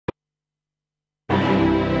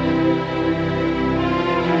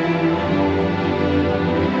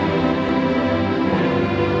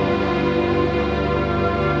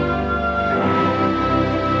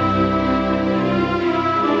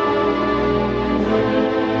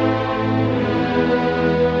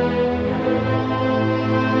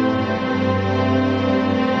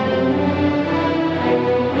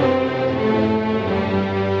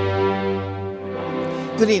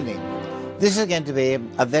This is going to be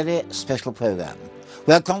a very special program.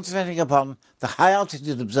 We are concentrating upon the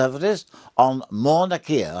high-altitude observatories on Mauna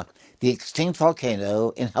Kea, the extinct volcano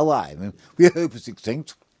in Hawaii. I mean, we hope it's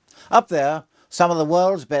extinct. Up there, some of the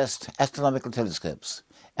world's best astronomical telescopes,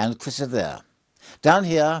 and Chris is there. Down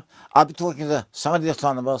here, I'll be talking to some of the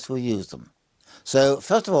astronomers who use them. So,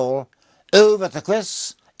 first of all, over to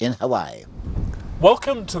Chris in Hawaii.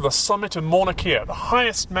 Welcome to the summit of Mauna Kea, the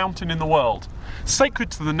highest mountain in the world.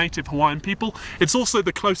 Sacred to the native Hawaiian people, it's also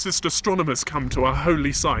the closest astronomers come to our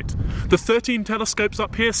holy site. The 13 telescopes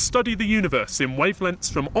up here study the universe in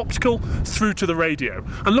wavelengths from optical through to the radio,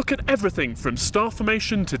 and look at everything from star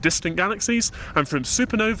formation to distant galaxies, and from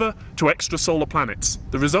supernova to extrasolar planets.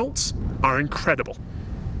 The results are incredible.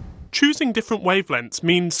 Choosing different wavelengths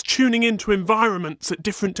means tuning into environments at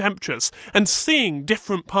different temperatures and seeing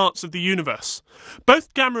different parts of the universe.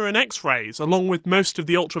 Both gamma and X-rays, along with most of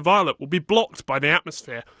the ultraviolet, will be blocked by the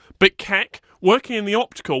atmosphere, but Keck, working in the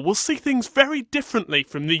optical, will see things very differently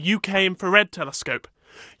from the UK Infrared Telescope.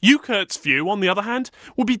 UKERT's view, on the other hand,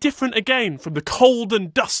 will be different again from the cold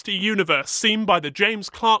and dusty universe seen by the James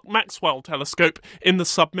Clerk Maxwell Telescope in the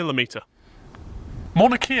submillimeter.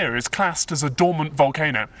 Mauna Kea is classed as a dormant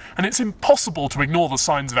volcano, and it's impossible to ignore the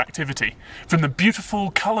signs of activity, from the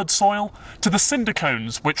beautiful coloured soil to the cinder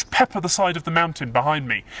cones which pepper the side of the mountain behind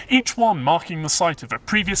me, each one marking the site of a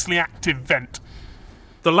previously active vent.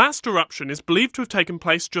 The last eruption is believed to have taken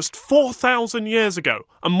place just 4,000 years ago,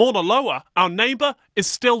 and Mauna Loa, our neighbour, is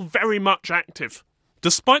still very much active.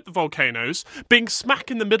 Despite the volcanoes, being smack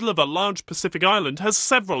in the middle of a large Pacific island has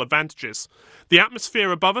several advantages. The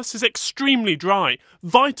atmosphere above us is extremely dry,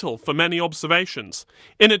 vital for many observations.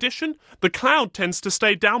 In addition, the cloud tends to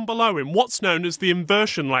stay down below in what's known as the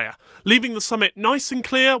inversion layer, leaving the summit nice and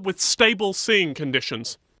clear with stable seeing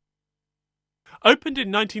conditions. Opened in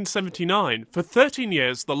 1979, for 13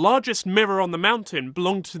 years the largest mirror on the mountain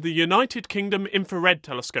belonged to the United Kingdom Infrared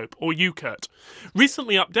Telescope, or UKERT.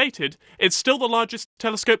 Recently updated, it's still the largest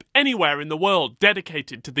telescope anywhere in the world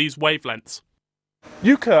dedicated to these wavelengths.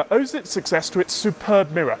 UKERT owes its success to its superb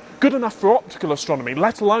mirror, good enough for optical astronomy,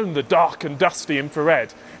 let alone the dark and dusty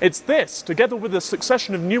infrared. It's this, together with a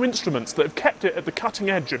succession of new instruments, that have kept it at the cutting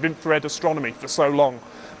edge of infrared astronomy for so long.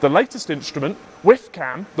 The latest instrument,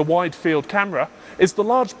 WIFCAM, the wide field camera, is the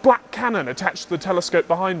large black cannon attached to the telescope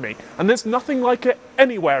behind me, and there's nothing like it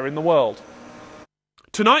anywhere in the world.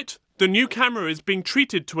 Tonight, the new camera is being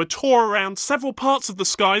treated to a tour around several parts of the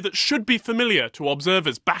sky that should be familiar to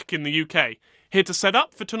observers back in the UK. Here to set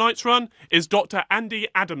up for tonight's run is Dr. Andy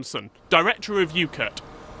Adamson, Director of UKERT.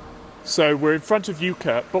 So we're in front of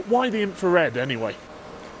UKERT, but why the infrared anyway?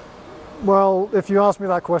 Well, if you asked me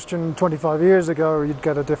that question 25 years ago, you'd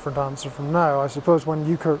get a different answer from now. I suppose when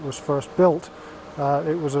UKERT was first built,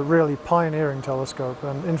 it was a really pioneering telescope,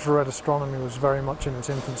 and infrared astronomy was very much in its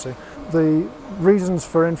infancy. The reasons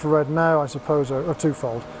for infrared now, I suppose, are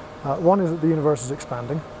twofold. One is that the universe is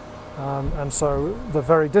expanding, and so the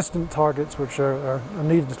very distant targets which are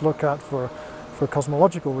needed to look at for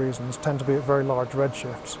cosmological reasons tend to be at very large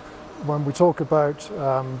redshifts. When we talk about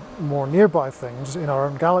more nearby things, in our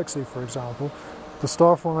own galaxy for example, the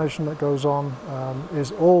star formation that goes on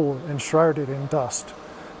is all enshrouded in dust.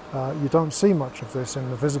 You don't see much of this in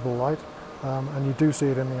the visible light, and you do see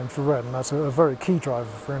it in the infrared, and that's a very key driver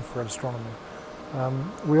for infrared astronomy.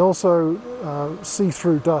 We also see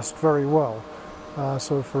through dust very well.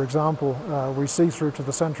 So for example, we see through to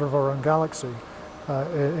the centre of our own galaxy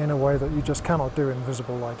in a way that you just cannot do in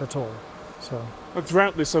visible light at all. And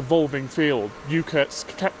throughout this evolving field, UKERT's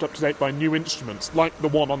kept up to date by new instruments, like the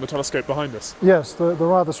one on the telescope behind us. Yes, the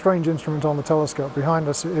rather strange instrument on the telescope behind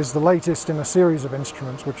us is the latest in a series of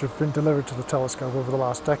instruments which have been delivered to the telescope over the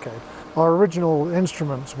last decade. Our original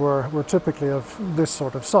instruments were typically of this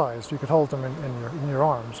sort of size. You could hold them in your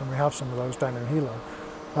arms, and we have some of those down in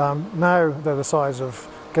Hilo. Now they're the size of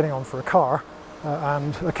getting on for a car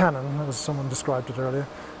and a cannon, as someone described it earlier.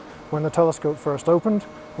 When the telescope first opened,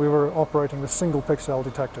 we were operating with single pixel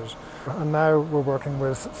detectors, and now we're working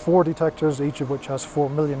with 4 detectors, each of which has 4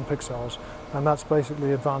 million pixels, and that's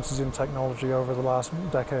basically advances in technology over the last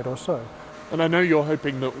decade or so. And I know you're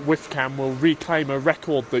hoping that WIFCAM will reclaim a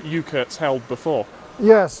record that UKERT's held before.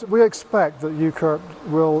 Yes, we expect that UKERT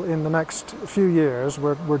will, in the next few years,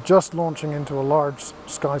 we're just launching into a large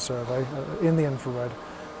sky survey in the infrared.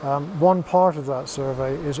 One part of that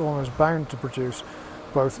survey is almost bound to produce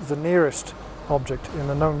both the nearest object in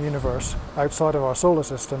the known universe outside of our solar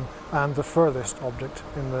system and the furthest object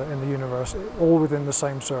in the universe, all within the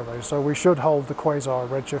same survey. So we should hold the quasar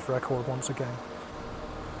redshift record once again.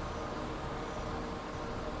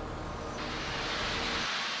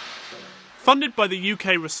 Funded by the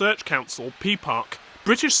UK Research Council, PPARC,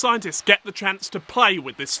 British scientists get the chance to play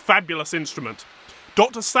with this fabulous instrument.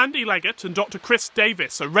 Dr. Sandy Leggett and Dr. Chris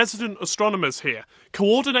Davis are resident astronomers here,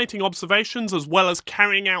 coordinating observations as well as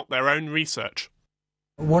carrying out their own research.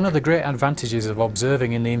 One of the great advantages of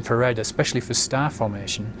observing in the infrared, especially for star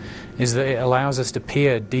formation, is that it allows us to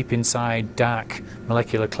peer deep inside dark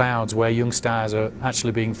molecular clouds where young stars are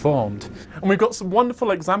actually being formed. And we've got some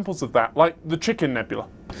wonderful examples of that, like the Chicken Nebula.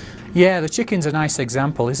 Yeah, the Chicken's a nice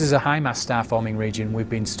example. This is a high mass star forming region we've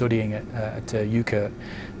been studying at UKIRT.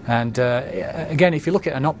 And again, if you look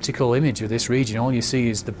at an optical image of this region, all you see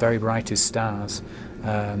is the very brightest stars.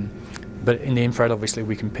 But in the infrared, obviously,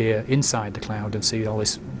 we can peer inside the cloud and see all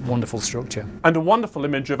this wonderful structure. And a wonderful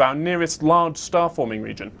image of our nearest large star-forming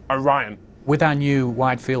region, Orion. With our new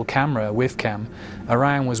wide-field camera, WIFCAM,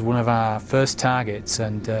 Orion was one of our first targets,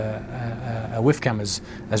 and a WIFCAM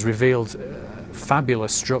has revealed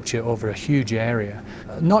fabulous structure over a huge area.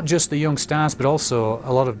 Not just the young stars, but also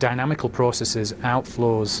a lot of dynamical processes,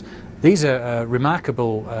 outflows. These are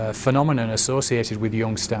remarkable phenomenon associated with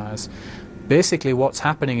young stars. Basically, what's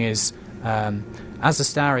happening is as the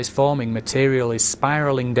star is forming, material is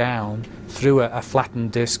spiralling down through a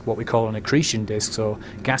flattened disk, what we call an accretion disk, so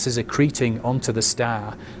gas is accreting onto the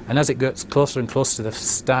star, and as it gets closer and closer to the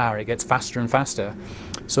star, it gets faster and faster.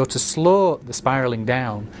 So to slow the spiraling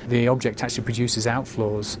down, the object actually produces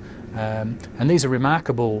outflows, and these are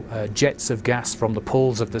remarkable jets of gas from the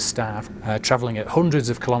poles of the star, travelling at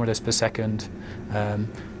hundreds of kilometres per second,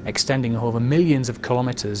 extending over millions of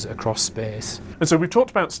kilometres across space. And so we've talked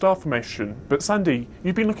about star formation, but Sandy,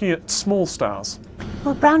 you've been looking at small stars.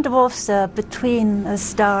 Well, brown dwarfs are between a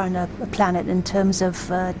star and a planet in terms of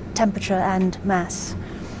temperature and mass.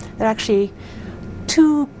 They're actually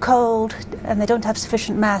too cold and they don't have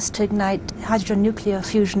sufficient mass to ignite hydrogen nuclear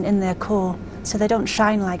fusion in their core, so they don't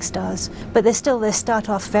shine like stars. But they start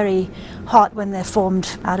off very hot when they're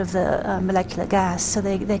formed out of the molecular gas, so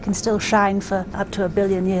they can still shine for up to 1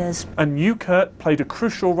 billion years. And UKIRT played a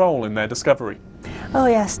crucial role in their discovery. Oh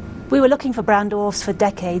yes, we were looking for brown dwarfs for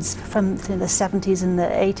decades, from the 70s and the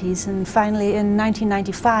 80s, and finally in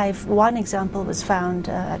 1995 one example was found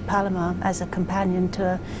at Palomar as a companion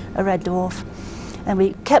to a red dwarf. And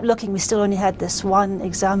we kept looking, we still only had this one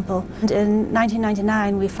example. And in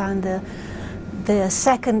 1999 we found the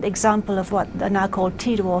second example of what are now called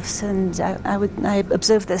T-dwarfs, and I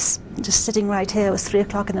observed this just sitting right here. It was 3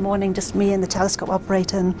 o'clock in the morning, just me and the telescope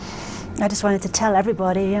operator, and I just wanted to tell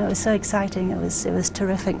everybody. It was so exciting, it was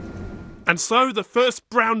terrific. And so the first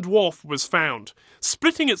brown dwarf was found.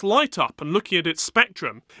 Splitting its light up and looking at its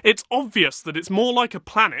spectrum, it's obvious that it's more like a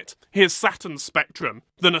planet, here's Saturn's spectrum,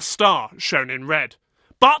 than a star, shown in red.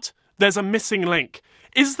 But there's a missing link.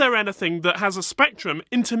 Is there anything that has a spectrum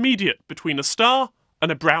intermediate between a star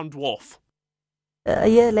and a brown dwarf? A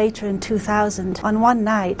year later, in 2000, on one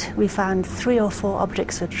night we found 3 or 4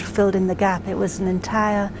 objects which filled in the gap. It was an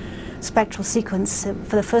entire spectral sequence.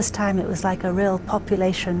 For the first time it was like a real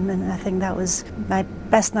population, and I think that was my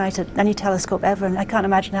best night at any telescope ever, and I can't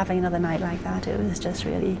imagine having another night like that. It was just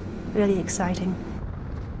really, really exciting.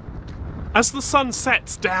 As the sun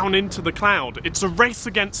sets down into the cloud, it's a race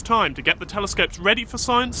against time to get the telescopes ready for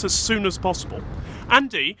science as soon as possible.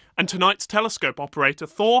 Andy and tonight's telescope operator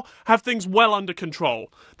Thor have things well under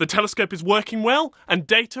control. The telescope is working well and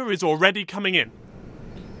data is already coming in.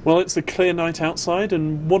 Well, it's a clear night outside,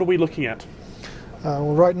 and what are we looking at?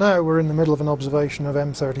 Well, right now we're in the middle of an observation of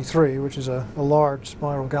M33, which is a large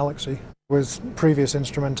spiral galaxy. With previous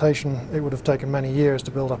instrumentation, it would have taken many years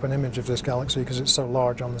to build up an image of this galaxy because it's so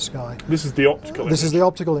large on the sky. This is the optical image? This is the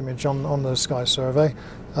optical image on the sky survey.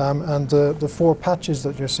 And the 4 patches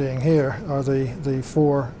that you're seeing here are the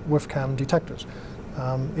 4 WIFCAM detectors,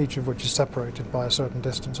 each of which is separated by a certain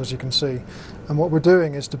distance, as you can see. And what we're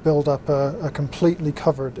doing is to build up a completely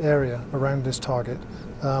covered area around this target,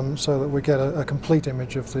 so that we get a complete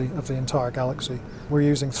image of the entire galaxy. We're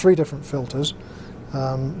using 3 different filters.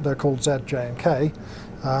 They're called Z, J and K.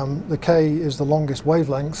 The K is the longest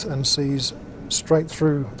wavelength and sees straight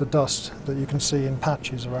through the dust that you can see in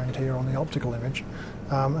patches around here on the optical image.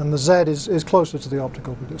 And the Z is closer to the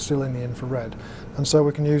optical, but it's still in the infrared. And so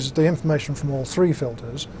we can use the information from all 3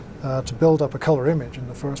 filters to build up a colour image in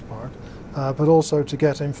the first part, but also to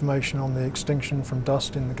get information on the extinction from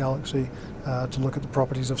dust in the galaxy, to look at the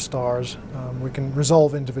properties of stars. We can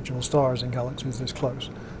resolve individual stars in galaxies this close.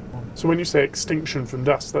 So when you say extinction from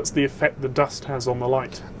dust, that's the effect the dust has on the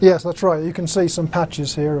light? Yes, that's right. You can see some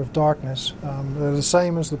patches here of darkness. They're the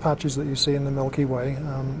same as the patches that you see in the Milky Way,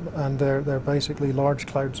 and they're basically large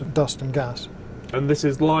clouds of dust and gas. And this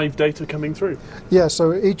is live data coming through? Yeah,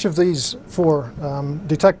 so each of these four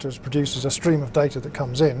detectors produces a stream of data that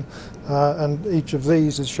comes in, and each of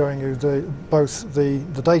these is showing you both the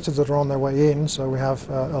data that are on their way in, so we have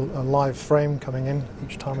a live frame coming in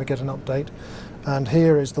each time we get an update, and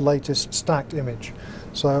here is the latest stacked image.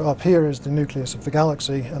 So up here is the nucleus of the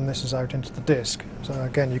galaxy, and this is out into the disk. So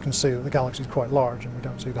again, you can see that the galaxy is quite large, and we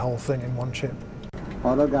don't see the whole thing in one chip.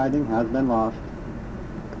 Auto guiding has been lost.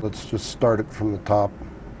 Let's just start it from the top.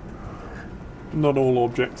 Not all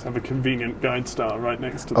objects have a convenient guide star right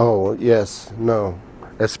next to them. Oh, yes, no.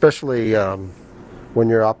 Especially when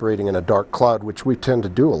you're operating in a dark cloud, which we tend to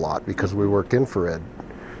do a lot because we work infrared.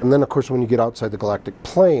 And then, of course, when you get outside the galactic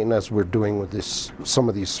plane, as we're doing with some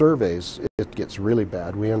of these surveys, it gets really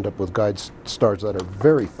bad. We end up with guide stars that are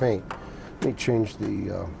very faint. Let me change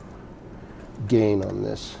the gain on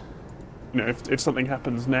this. You know, if something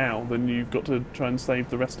happens now, then you've got to try and save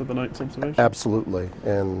the rest of the night's observation. Absolutely.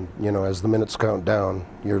 And, you know, as the minutes count down,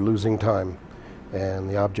 you're losing time. And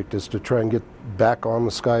the object is to try and get back on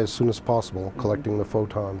the sky as soon as possible, collecting the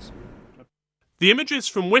photons. The images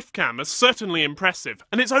from WIFCAM are certainly impressive,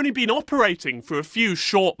 and it's only been operating for a few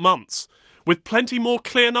short months. With plenty more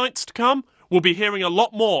clear nights to come, we'll be hearing a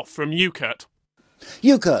lot more from UKIRT.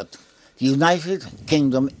 UKIRT, the United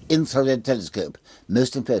Kingdom Infrared Telescope,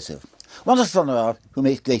 most impressive. One astronomer who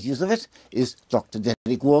makes great use of it is Dr.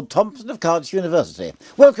 Derek Ward-Thompson of Cardiff University.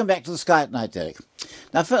 Welcome back to the Sky at Night, Derek.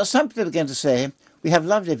 Now, first, some people begin to say, we have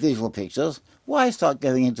lovely visual pictures. Why start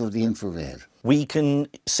going into the infrared? We can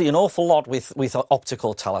see an awful lot with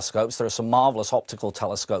optical telescopes. There are some marvellous optical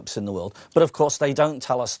telescopes in the world, but of course they don't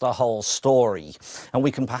tell us the whole story. And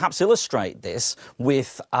we can perhaps illustrate this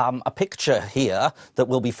with a picture here that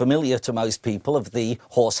will be familiar to most people of the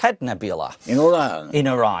Horsehead Nebula. In Orion. In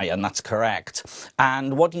Orion, that's correct.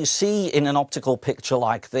 And what you see in an optical picture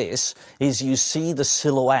like this is you see the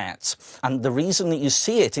silhouette. And the reason that you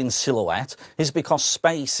see it in silhouette is because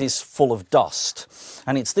space is full of dust.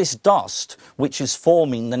 And it's this dust which is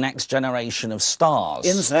forming the next generation of stars.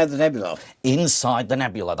 Inside the nebula. Inside the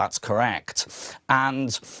nebula, that's correct. And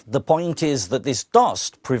the point is that this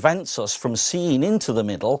dust prevents us from seeing into the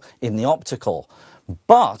middle in the optical.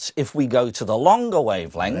 But if we go to the longer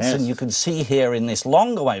wavelengths, yes, and you can see here in this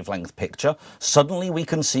longer wavelength picture, suddenly we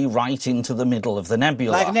can see right into the middle of the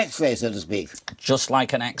nebula. Like an X-ray, so to speak. Just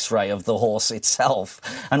like an X-ray of the horse itself.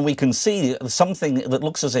 And we can see something that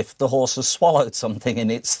looks as if the horse has swallowed something in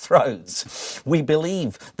its throat. We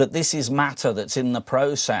believe that this is matter that's in the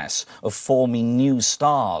process of forming new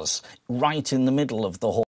stars right in the middle of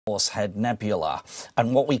the Horsehead Nebula.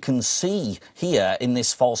 And what we can see here in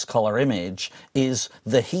this false colour image is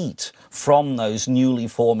the heat from those newly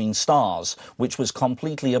forming stars, which was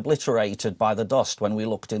completely obliterated by the dust when we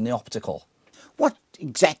looked in the optical. What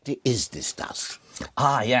exactly is this dust?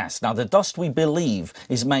 Ah, yes. Now, the dust, we believe,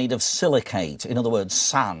 is made of silicate, in other words,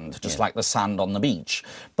 sand, just like the sand on the beach.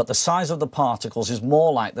 But the size of the particles is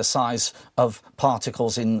more like the size of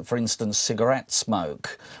particles in, for instance, cigarette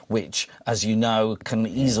smoke, which, as you know, can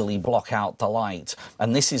easily block out the light.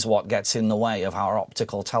 And this is what gets in the way of our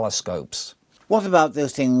optical telescopes. What about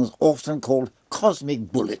those things often called cosmic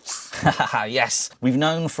bullets? Yes, we've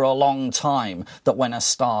known for a long time that when a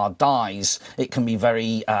star dies, it can be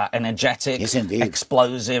very energetic, yes, indeed,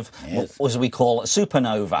 explosive, yes, as we call a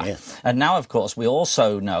supernova. Yes. And now, of course, we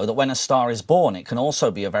also know that when a star is born, it can also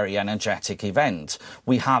be a very energetic event.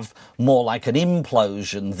 We have more like an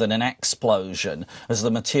implosion than an explosion as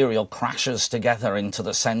the material crashes together into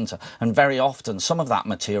the centre. And very often, some of that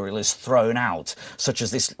material is thrown out, such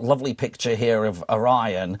as this lovely picture here of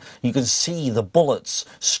Orion. You can see the bullets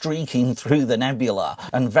streaking through the nebula,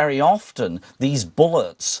 and very often these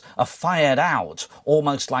bullets are fired out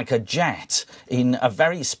almost like a jet in a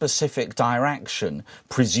very specific direction,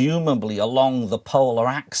 presumably along the polar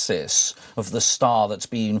axis of the star that's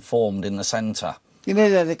being formed in the centre. You know,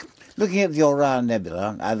 Derek, looking at the Orion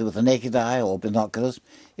Nebula, either with the naked eye or binoculars,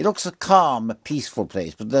 it looks a calm, peaceful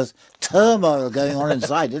place, but there's turmoil going on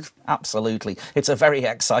inside it. Absolutely. It's a very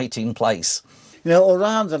exciting place. You know,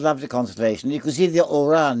 Orion's a lovely constellation. You can see the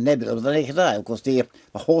Orion Nebula with the naked eye. Of course, the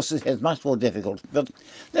horse's head is much more difficult. But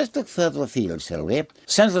let's look further afield, shall we?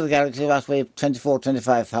 Centre of the galaxy, roughly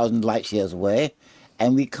 25,000 light years away,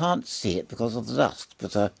 and we can't see it because of the dust,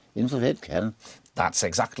 but infrared can. That's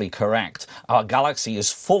exactly correct. Our galaxy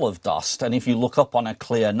is full of dust, and if you look up on a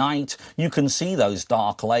clear night, you can see those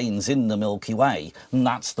dark lanes in the Milky Way, and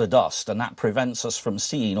that's the dust, and that prevents us from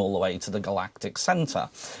seeing all the way to the galactic centre.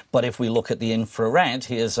 But if we look at the infrared,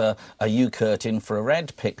 here's a UKIRT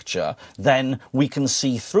infrared picture, then we can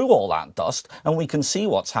see through all that dust, and we can see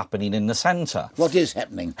what's happening in the centre. What is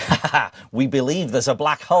happening? We believe there's a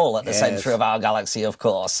black hole at the Yes. centre of our galaxy, of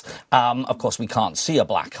course. Of course, we can't see a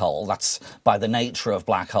black hole. That's by the nature of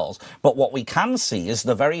black holes. But what we can see is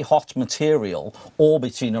the very hot material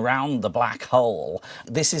orbiting around the black hole.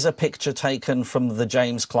 This is a picture taken from the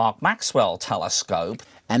James Clerk Maxwell telescope.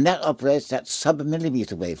 And that operates at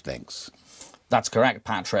sub-millimeter wavelengths. That's correct,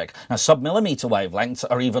 Patrick. Now, sub-millimeter wavelengths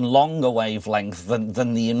are even longer wavelength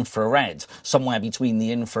than the infrared, somewhere between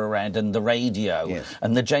the infrared and the radio. Yes.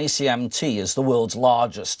 And the JCMT is the world's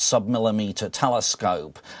largest sub-millimeter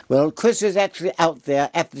telescope. Well, Chris is actually out there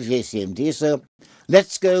at the JCMT, so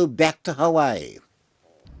let's go back to Hawaii.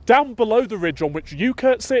 Down below the ridge on which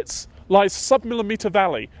UKIRT sits lies Sub-Millimeter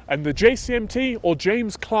Valley and the JCMT, or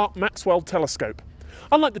James Clerk Maxwell telescope.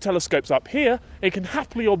 Unlike the telescopes up here, it can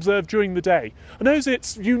happily observe during the day and owes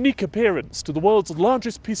its unique appearance to the world's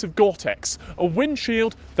largest piece of Gore-Tex, a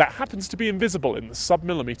windshield that happens to be invisible in the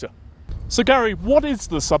sub-millimeter. So Gary, what is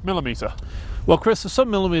the sub-millimeter? Well, Chris, the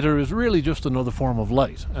sub-millimeter is really just another form of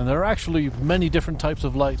light, and there are actually many different types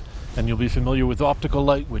of light, and you'll be familiar with optical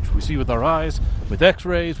light, which we see with our eyes, with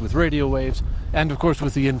X-rays, with radio waves, and of course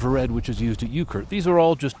with the infrared, which is used at UKIRT. These are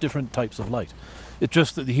all just different types of light. It's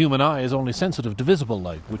just that the human eye is only sensitive to visible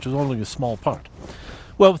light, which is only a small part.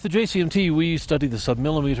 Well, with the JCMT, we study the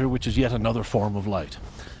sub-millimeter, which is yet another form of light.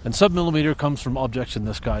 And sub-millimeter comes from objects in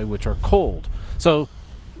the sky which are cold. So,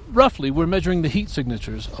 roughly, we're measuring the heat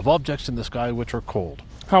signatures of objects in the sky which are cold.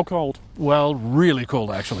 How cold? Well, really cold,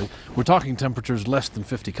 actually. We're talking temperatures less than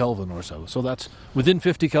 50 Kelvin or so. So that's within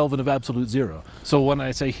 50 Kelvin of absolute zero. So when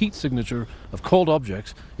I say heat signature of cold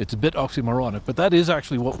objects, it's a bit oxymoronic, but that is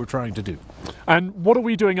actually what we're trying to do. And what are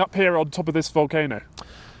we doing up here on top of this volcano?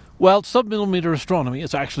 Well, sub-millimeter astronomy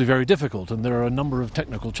is actually very difficult, and there are a number of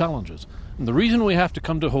technical challenges. And the reason we have to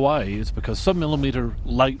come to Hawaii is because sub-millimeter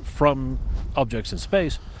light from objects in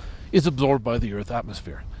space is absorbed by the Earth's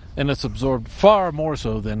atmosphere. And it's absorbed far more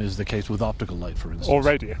so than is the case with optical light, for instance. Or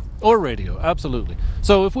radio. Or radio, absolutely.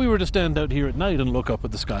 So if we were to stand out here at night and look up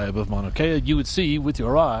at the sky above Mauna Kea, you would see with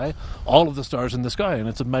your eye all of the stars in the sky, and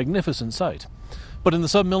it's a magnificent sight. But in the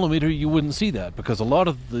sub-millimeter, you wouldn't see that, because a lot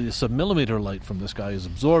of the sub-millimeter light from the sky is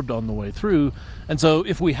absorbed on the way through, and so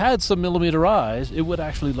if we had sub-millimeter eyes, it would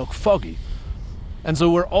actually look foggy. And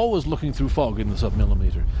so we're always looking through fog in the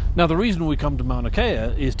sub-millimeter. Now, the reason we come to Mauna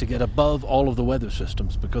Kea is to get above all of the weather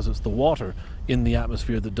systems, because it's the water in the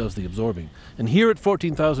atmosphere that does the absorbing. And here at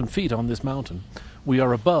 14,000 feet on this mountain, we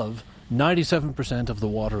are above 97% of the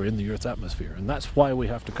water in the Earth's atmosphere, and that's why we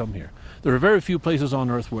have to come here. There are very few places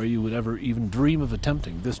on Earth where you would ever even dream of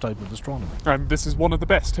attempting this type of astronomy. And this is one of the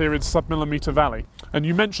best here in Sub-Millimeter Valley. And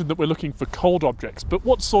you mentioned that we're looking for cold objects, but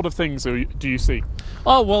what sort of things do you see?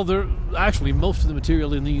 Oh, well, actually most of the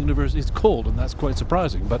material in the universe is cold, and that's quite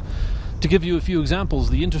surprising. But to give you a few examples,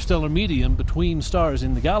 the interstellar medium between stars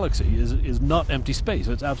in the galaxy is not empty space.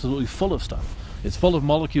 It's absolutely full of stuff. It's full of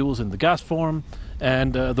molecules in the gas form,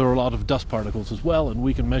 and there are a lot of dust particles as well, and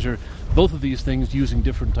we can measure both of these things using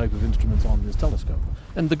different type of instruments on this telescope.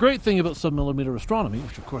 And the great thing about sub-millimeter astronomy,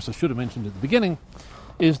 which of course I should have mentioned at the beginning,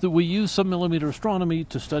 is that we use sub-millimeter astronomy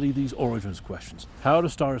to study these origins questions. How do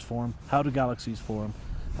stars form? How do galaxies form?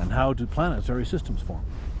 And how do planetary systems form?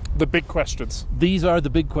 The big questions. These are the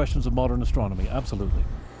big questions of modern astronomy, absolutely.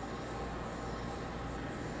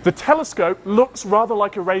 The telescope looks rather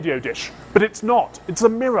like a radio dish, but it's not. It's a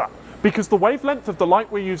mirror. Because the wavelength of the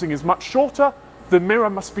light we're using is much shorter, the mirror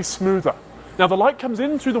must be smoother. Now the light comes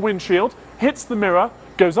in through the windshield, hits the mirror,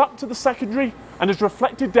 goes up to the secondary, and is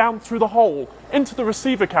reflected down through the hole into the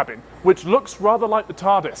receiver cabin, which looks rather like the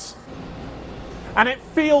TARDIS. And it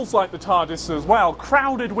feels like the TARDIS as well,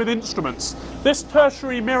 crowded with instruments. This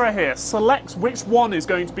tertiary mirror here selects which one is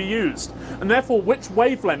going to be used, and therefore which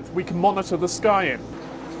wavelength we can monitor the sky in.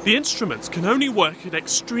 The instruments can only work at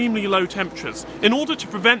extremely low temperatures in order to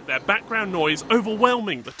prevent their background noise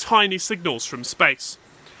overwhelming the tiny signals from space.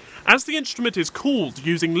 As the instrument is cooled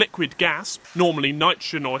using liquid gas, normally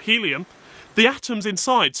nitrogen or helium, the atoms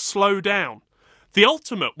inside slow down. The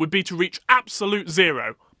ultimate would be to reach absolute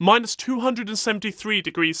zero, minus 273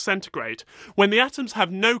 degrees centigrade, when the atoms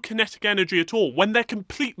have no kinetic energy at all, when they're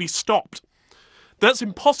completely stopped. That's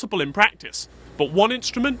impossible in practice, but one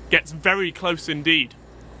instrument gets very close indeed.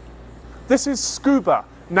 This is SCUBA,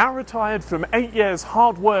 now retired from 8 years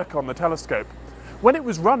hard work on the telescope. When it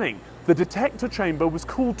was running, the The detector chamber was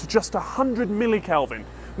cooled to just 100 millikelvin,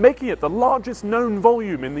 making it the largest known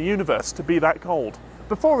volume in the universe to be that cold.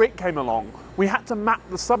 Before it came along, we had to map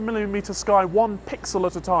the submillimeter sky 1 pixel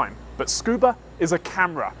at a time, but Scuba is a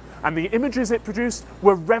camera, and the images it produced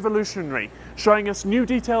were revolutionary, showing us new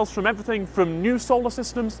details from everything from new solar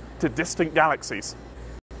systems to distant galaxies.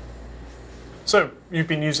 So, you've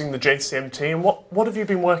been using the JCMT, and what have you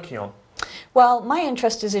been working on? Well, my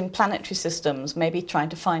interest is in planetary systems, maybe trying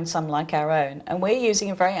to find some like our own, and we're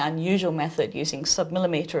using a very unusual method using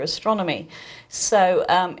submillimeter astronomy. So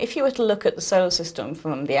if you were to look at the solar system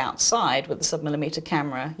from the outside with the submillimeter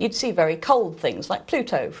camera, you'd see very cold things like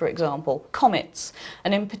Pluto, for example, comets,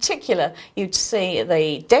 and in particular you'd see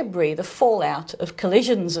the debris, the fallout of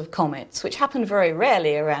collisions of comets, which happen very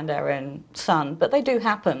rarely around our own sun, but they do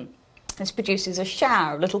happen. This produces a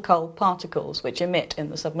shower of little cold particles which emit in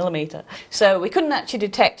the submillimeter. So we couldn't actually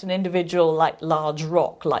detect an individual like large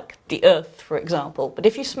rock, like the Earth, for example. But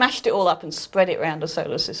if you smashed it all up and spread it around a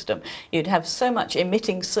solar system, you'd have so much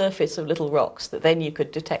emitting surface of little rocks that then you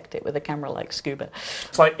could detect it with a camera like Scuba.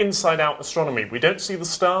 It's like inside-out astronomy. We don't see the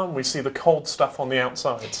star, we see the cold stuff on the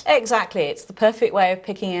outsides. Exactly. It's the perfect way of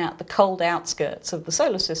picking out the cold outskirts of the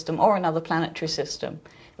solar system or another planetary system.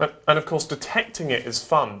 And of course, detecting it is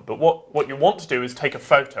fun, but what you want to do is take a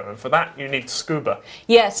photo, and for that you need Scuba.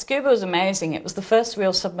 Yeah, Scuba was amazing. It was the first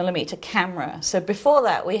real submillimeter camera. So before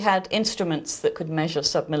that, we had instruments that could measure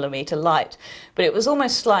submillimeter light, but it was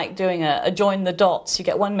almost like doing a join the dots. You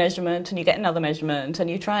get one measurement and you get another measurement, and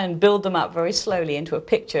you try and build them up very slowly into a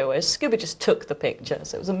picture, whereas Scuba just took the picture.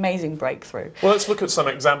 So it was an amazing breakthrough. Well, let's look at some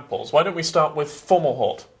examples. Why don't we start with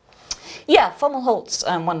Fomalhaut? Yeah, Fomalhaut's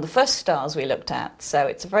one of the first stars we looked at, so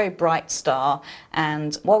it's a very bright star,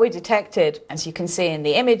 and what we detected, as you can see in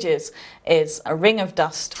the images, is a ring of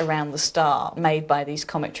dust around the star made by these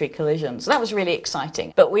cometary collisions. That was really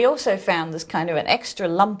exciting. But we also found this kind of an extra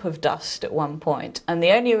lump of dust at one point, and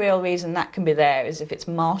the only real reason that can be there is if it's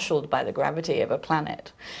marshalled by the gravity of a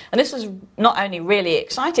planet. And this was not only really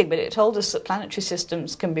exciting, but it told us that planetary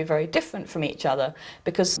systems can be very different from each other,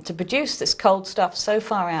 because to produce this cold stuff so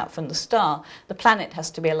far out from the star, the planet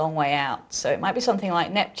has to be a long way out. So it might be something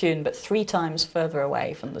like Neptune, but 3 times further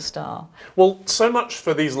away from the star. Well, so much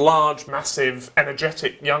for these large, massive,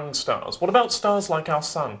 energetic young stars. What about stars like our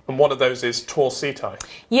Sun? And one of those is Tor Cetae.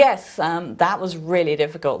 Yes, that was really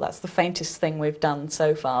difficult. That's the faintest thing we've done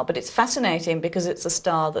so far. But it's fascinating because it's a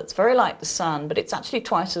star that's very like the Sun, but it's actually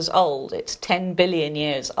twice as old. It's 10 billion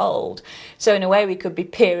years old. So in a way we could be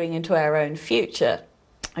peering into our own future.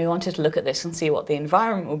 We wanted to look at this and see what the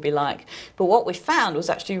environment would be like. But what we found was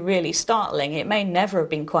actually really startling. It may never have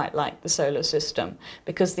been quite like the solar system,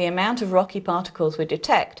 because the amount of rocky particles we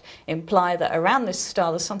detect imply that around this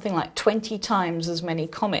star there's something like 20 times as many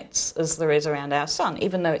comets as there is around our Sun,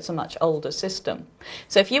 even though it's a much older system.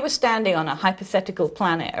 So if you were standing on a hypothetical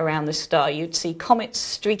planet around this star, you'd see comets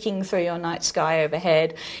streaking through your night sky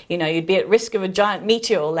overhead. You know, you'd be at risk of a giant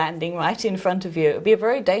meteor landing right in front of you. It would be a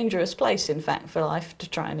very dangerous place, in fact, for life to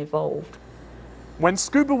try and evolve. When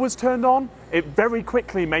Scuba was turned on, it very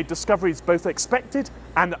quickly made discoveries both expected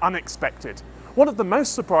and unexpected. One of the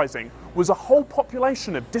most surprising was a whole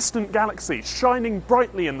population of distant galaxies shining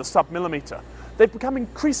brightly in the submillimeter. They've become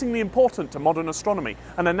increasingly important to modern astronomy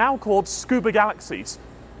and are now called Scuba galaxies.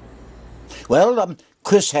 Well,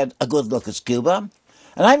 Chris had a good look at Scuba,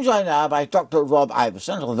 and I'm joined now by Dr. Rob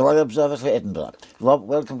Iveson of the Royal Observatory, Edinburgh. Rob,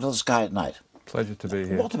 welcome to the Sky at Night. Pleasure to be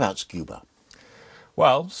here. What about Scuba?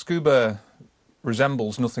 Well, Scuba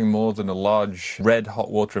resembles nothing more than a large red hot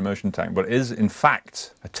water immersion tank, but is in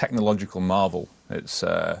fact a technological marvel. It's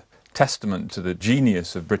a testament to the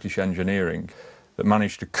genius of British engineering that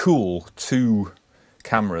managed to cool 2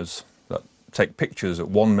 cameras that take pictures at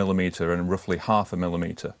 1 millimetre and roughly half a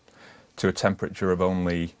millimetre to a temperature of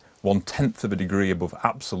only 1/10 of a degree above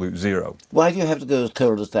absolute zero. Why do you have to go as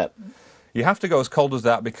cold as that? You have to go as cold as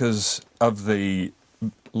that because of the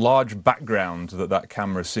large background that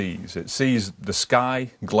camera sees. It sees the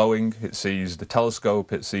sky glowing, it sees the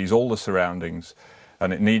telescope, it sees all the surroundings,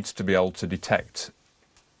 and it needs to be able to detect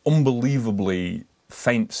unbelievably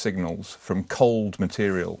faint signals from cold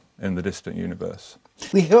material in the distant universe.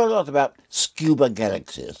 We hear a lot about Scuba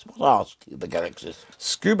galaxies. What are Scuba galaxies?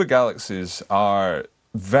 Scuba galaxies are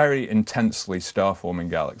very intensely star-forming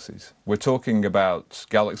galaxies. We're talking about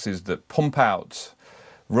galaxies that pump out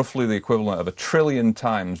roughly the equivalent of 1 trillion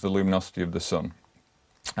times the luminosity of the Sun.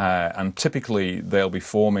 And typically they'll be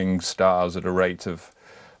forming stars at a rate of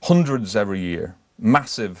hundreds every year.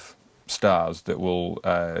 Massive stars that will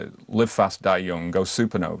live fast, die young, go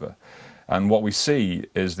supernova. And what we see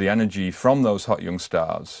is the energy from those hot young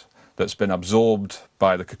stars that's been absorbed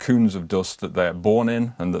by the cocoons of dust that they're born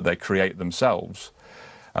in and that they create themselves.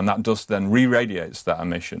 And that dust then re-radiates that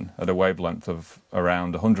emission at a wavelength of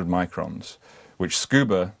around 100 microns, which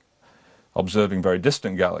SCUBA, observing very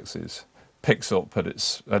distant galaxies, picks up at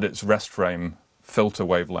its rest frame filter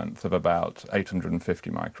wavelength of about 850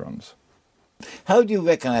 microns. How do you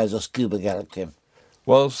recognise a SCUBA galaxy?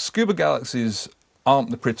 Well, SCUBA galaxies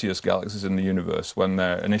aren't the prettiest galaxies in the universe when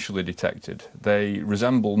they're initially detected. They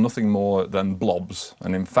resemble nothing more than blobs,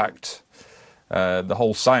 and in fact, the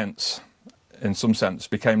whole science, in some sense,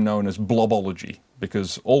 became known as blobology,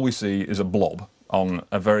 because all we see is a blob on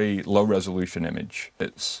a very low-resolution image.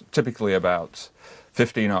 It's typically about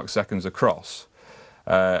 15 arcseconds across,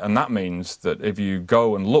 and that means that if you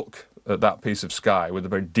go and look at that piece of sky with a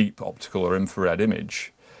very deep optical or infrared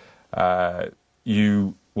image,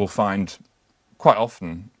 you will find quite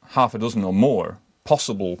often half a dozen or more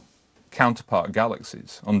possible counterpart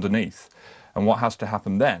galaxies underneath. And what has to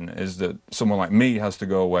happen then is that someone like me has to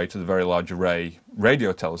go away to the Very Large Array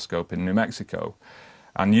radio telescope in New Mexico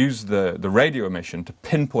and use the radio emission to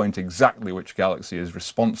pinpoint exactly which galaxy is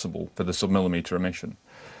responsible for the submillimeter emission.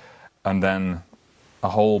 And then a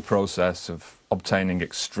whole process of obtaining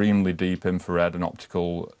extremely deep infrared and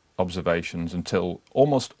optical observations until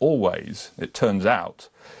almost always, it turns out,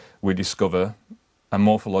 we discover a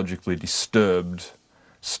morphologically disturbed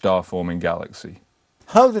star-forming galaxy.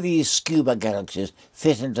 How do these SCUBA galaxies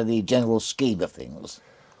fit into the general scheme of things?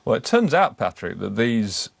 Well, it turns out, Patrick, that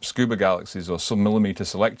these SCUBA galaxies, or submillimeter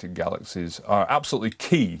selected galaxies, are absolutely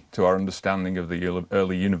key to our understanding of the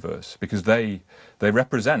early universe, because they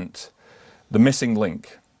represent the missing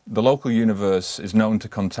link. The local universe is known to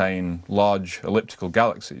contain large elliptical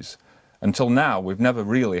galaxies. Until now, we've never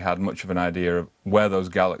really had much of an idea of where those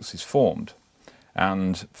galaxies formed.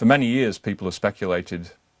 And for many years, people have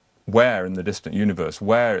speculated where in the distant universe,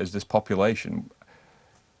 where is this population?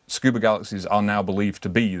 SCUBA galaxies are now believed to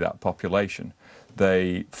be that population.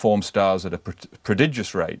 They form stars at a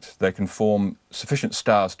prodigious rate. They can form sufficient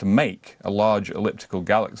stars to make a large elliptical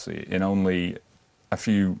galaxy in only a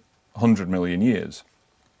few 100 million years.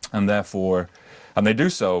 And therefore, and they do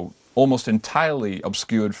so almost entirely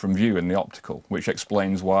obscured from view in the optical, which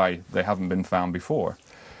explains why they haven't been found before.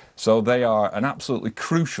 So they are an absolutely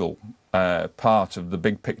crucial part of the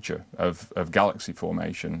big picture of galaxy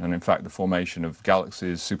formation, and in fact the formation of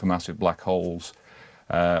galaxies, supermassive black holes,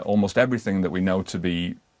 almost everything that we know to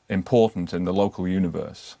be important in the local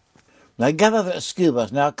universe. Now, I gather that SCUBA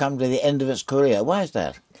has now come to the end of its career. Why is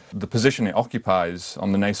that? The position it occupies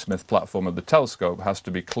on the Naismith platform of the telescope has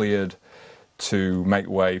to be cleared to make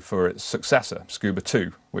way for its successor, SCUBA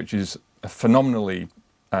 2, which is a phenomenally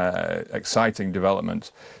exciting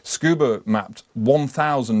development. SCUBA mapped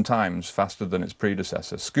 1,000 times faster than its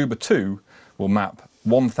predecessor. SCUBA 2 will map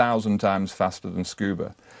 1,000 times faster than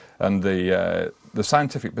SCUBA, and the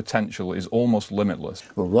scientific potential is almost limitless.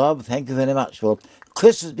 Well, Rob, thank you very much. Well,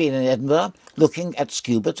 Chris has been in Edinburgh looking at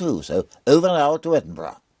SCUBA 2, so over now to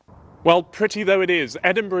Edinburgh. Well, pretty though it is,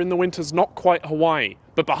 Edinburgh in the winter's not quite Hawaii,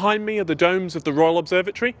 but behind me are the domes of the Royal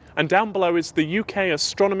Observatory, and down below is the UK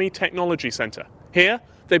Astronomy Technology Centre. Here,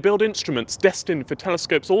 they build instruments destined for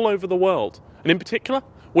telescopes all over the world, and in particular,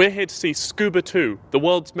 we're here to see SCUBA 2, the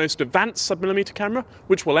world's most advanced submillimeter camera,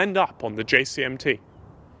 which will end up on the JCMT.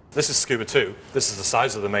 This is SCUBA 2. This is the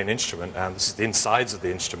size of the main instrument, and this is the insides of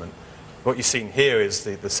the instrument. What you're seeing here is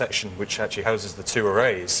the section which actually houses the two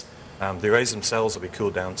arrays. The arrays themselves will be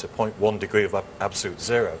cooled down to 0.1 degree of absolute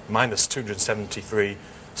zero, minus 273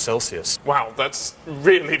 Celsius. Wow, that's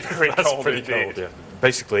really very That's cold pretty indeed. cold, yeah.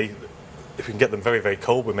 Basically, if we can get them very, very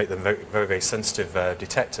cold, we make them very, very, very sensitive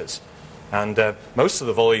detectors. And most of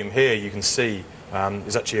the volume here, you can see,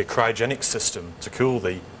 is actually a cryogenic system to cool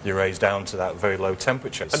the arrays down to that very low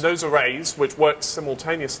temperatures. And those arrays, which work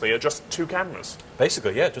simultaneously, are just two cameras?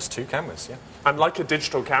 Basically, yeah, just two cameras, yeah. And like a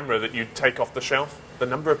digital camera that you'd take off the shelf, the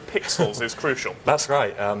number of pixels is crucial. That's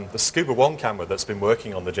right. The SCUBA 1 camera that's been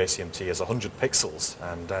working on the JCMT is 100 pixels,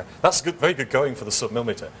 and that's good, very good going for the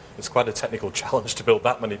submillimeter. It's quite a technical challenge to build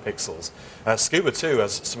that many pixels. SCUBA 2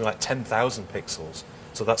 has something like 10,000 pixels,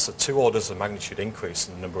 so that's a 2 orders of magnitude increase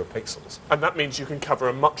in the number of pixels. And that means you can cover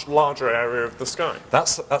a much larger area of the sky.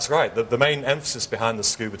 That's right. The main emphasis behind the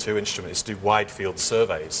SCUBA 2 instrument is to do wide field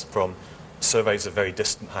surveys, from surveys of very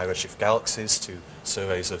distant high redshift galaxies to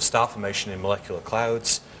surveys of star formation in molecular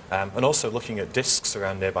clouds, and also looking at disks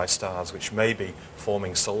around nearby stars which may be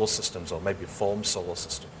forming solar systems or maybe formed solar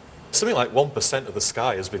systems. Something like 1% of the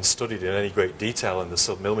sky has been studied in any great detail in the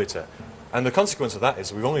submillimeter. And the consequence of that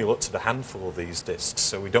is we've only looked at a handful of these disks,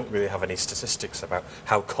 so we don't really have any statistics about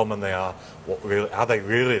how common they are, are they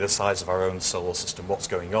really the size of our own solar system, what's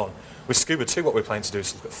going on. With Scuba 2, what we're planning to do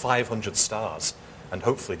is look at 500 stars and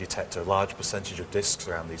hopefully detect a large percentage of disks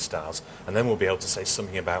around these stars, and then we'll be able to say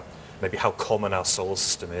something about maybe how common our solar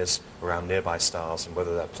system is around nearby stars and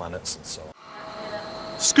whether they're planets and so on.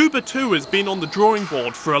 Scuba 2 has been on the drawing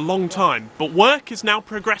board for a long time, but work is now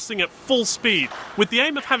progressing at full speed, with the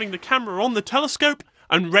aim of having the camera on the telescope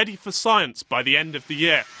and ready for science by the end of the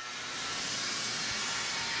year.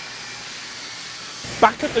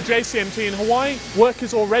 Back at the JCMT in Hawaii, work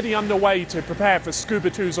is already underway to prepare for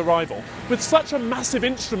Scuba 2's arrival. With such a massive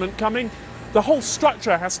instrument coming, the whole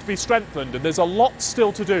structure has to be strengthened and there's a lot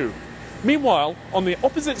still to do. Meanwhile, on the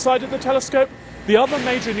opposite side of the telescope, the other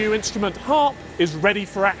major new instrument, HARP, is ready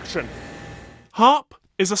for action. HARP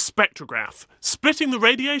is a spectrograph, splitting the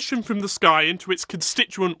radiation from the sky into its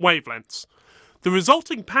constituent wavelengths. The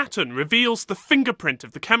resulting pattern reveals the fingerprint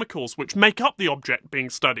of the chemicals which make up the object being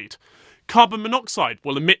studied. Carbon monoxide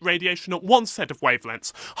will emit radiation at one set of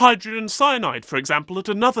wavelengths, hydrogen cyanide, for example, at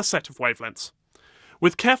another set of wavelengths.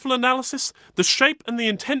 With careful analysis, the shape and the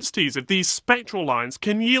intensities of these spectral lines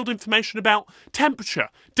can yield information about temperature,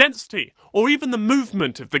 density, or even the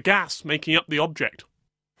movement of the gas making up the object.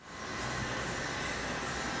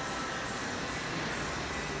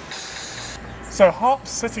 So HARP's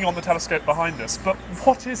sitting on the telescope behind us, but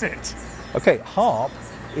what is it? Okay, HARP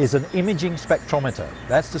is an imaging spectrometer.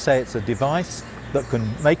 That's to say it's a device that can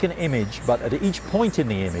make an image, but at each point in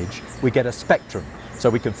the image we get a spectrum, so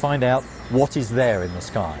we can find out what is there in the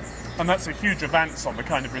sky. And that's a huge advance on the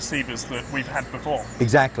kind of receivers that we've had before.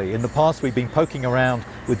 Exactly. In the past we've been poking around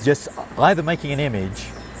with just either making an image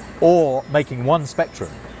or making one spectrum.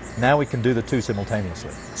 Now we can do the two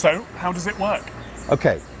simultaneously. So, how does it work?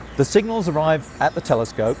 Okay, the signals arrive at the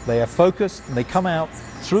telescope, they are focused and they come out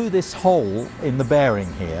through this hole in the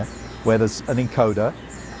bearing here where there's an encoder.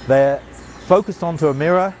 They're focused onto a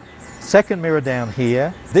mirror, second mirror down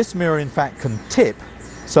here. This mirror in fact can tip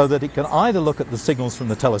so that it can either look at the signals from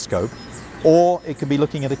the telescope or it can be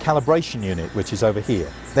looking at a calibration unit which is over here.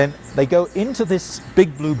 Then they go into this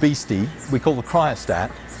big blue beastie we call the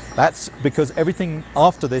cryostat. That's because everything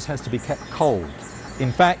after this has to be kept cold.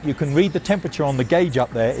 In fact, you can read the temperature on the gauge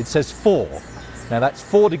up there, it says 4. Now that's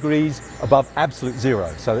 4 degrees above absolute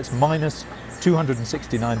zero, so it's minus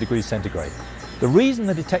 269 degrees centigrade. The reason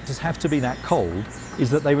the detectors have to be that cold is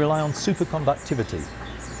that they rely on superconductivity.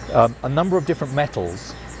 A number of different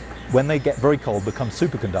metals, when they get very cold, become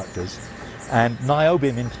superconductors, and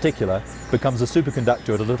niobium in particular becomes a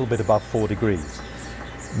superconductor at a little bit above 4 degrees.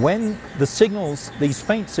 When the signals, these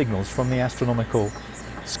faint signals from the astronomical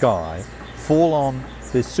sky, fall on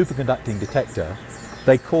this superconducting detector,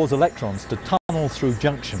 they cause electrons to tunnel through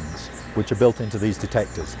junctions which are built into these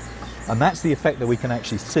detectors. And that's the effect that we can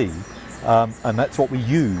actually see, and that's what we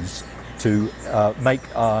use to make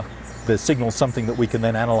the signal something that we can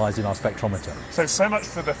then analyse in our spectrometer. So much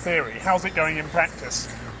for the theory. How's it going in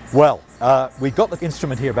practice? Well, we got the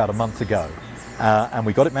instrument here about a month ago, and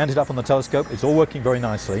we got it mounted up on the telescope. It's all working very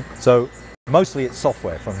nicely, so mostly it's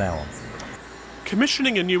software from now on.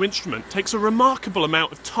 Commissioning a new instrument takes a remarkable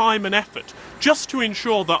amount of time and effort just to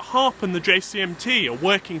ensure that HARP and the JCMT are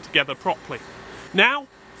working together properly. Now,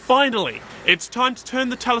 finally, it's time to turn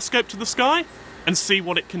the telescope to the sky and see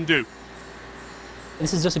what it can do.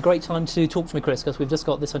 This is just a great time to talk to me, Chris, because we've just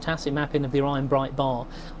got this fantastic mapping of the Orion Bright Bar,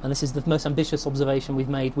 and this is the most ambitious observation we've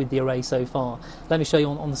made with the array so far. Let me show you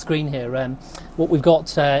on the screen here. What we've got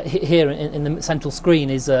here in the central screen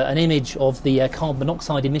is an image of the carbon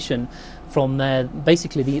monoxide emission from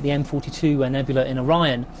basically the M42 nebula in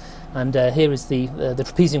Orion. And here is the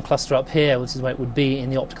trapezium cluster up here. This is where it would be in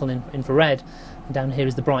the optical infrared. And down here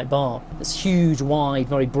is the bright bar. This huge, wide,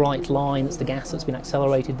 very bright line, that's the gas that's been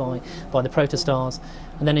accelerated by the protostars.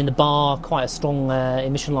 And then in the bar, quite a strong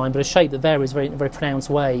emission line, but a shape that varies very, very pronounced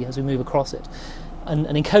way as we move across it. And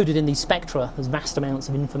encoded in these spectra, there's vast amounts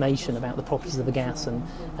of information about the properties of the gas and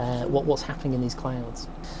what's happening in these clouds.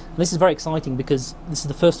 And this is very exciting because this is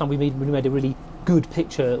the first time we made a really good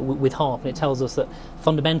picture with HARP, and it tells us that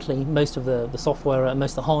fundamentally most of the software and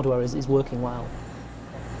most of the hardware is working well.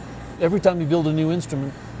 Every time you build a new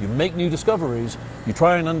instrument, you make new discoveries, you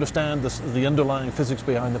try and understand the underlying physics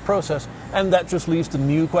behind the process, and that just leads to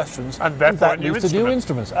new questions. And therefore that leads to new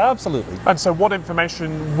instruments. Absolutely. And so what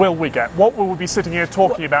information will we get? What will we be sitting here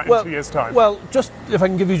talking about in 2 years' time? Well, just if I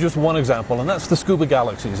can give you just one example, and that's the Scuba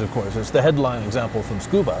galaxies, of course. It's the headline example from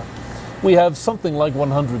Scuba. We have something like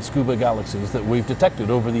 100 Scuba galaxies that we've detected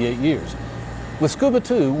over the 8 years. With Scuba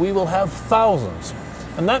 2, we will have thousands.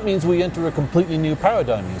 And that means we enter a completely new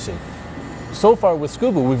paradigm, you see. so far with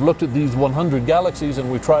Scuba, we've looked at these 100 galaxies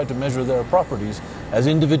and we've tried to measure their properties as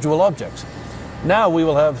individual objects. Now we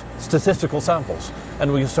will have statistical samples,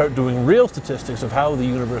 and we can start doing real statistics of how the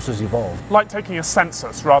universe has evolved. Like taking a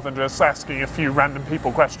census rather than just asking a few random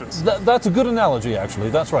people questions. That's a good analogy, actually.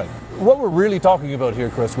 That's right. What we're really talking about here,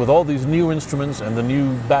 Chris, with all these new instruments and the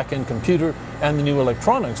new back-end computer and the new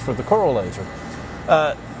electronics for the correlator,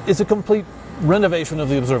 is a complete renovation of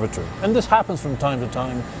the observatory. And this happens from time to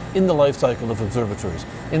time in the life cycle of observatories.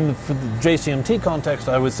 For the JCMT context,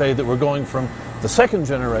 I would say that we're going from the second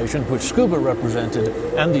generation, which Scuba represented,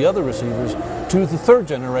 and the other receivers, to the third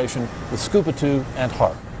generation with Scuba 2 and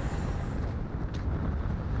HARP.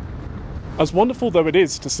 As wonderful though it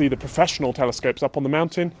is to see the professional telescopes up on the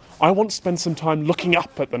mountain, I want to spend some time looking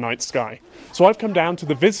up at the night sky. So I've come down to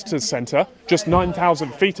the Visitors Centre, just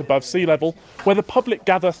 9,000 feet above sea level, where the public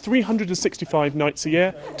gather 365 nights a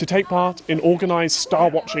year to take part in organised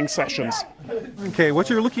star-watching sessions. Okay, what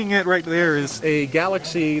you're looking at right there is a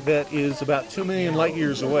galaxy that is about 2 million light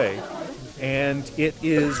years away. And it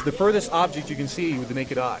is the furthest object you can see with the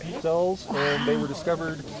naked eye. Cells, and they were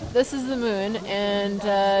discovered. This is the moon, and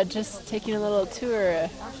just taking a little tour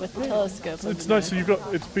with the telescope. It's nice, so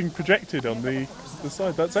it's being projected on the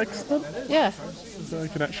side. That's excellent. Yeah. So I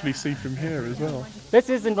can actually see from here as well. This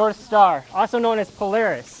is the North Star, also known as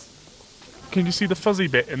Polaris. Can you see the fuzzy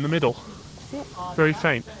bit in the middle? Very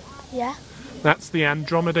faint. Yeah. That's the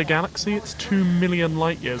Andromeda Galaxy. It's 2 million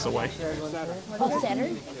light years away.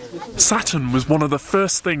 Saturn? Saturn was one of the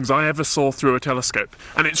first things I ever saw through a telescope,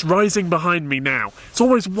 and it's rising behind me now. It's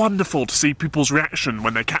always wonderful to see people's reaction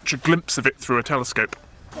when they catch a glimpse of it through a telescope.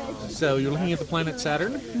 So you're looking at the planet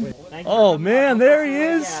Saturn? Oh man, there he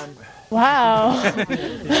is! Wow,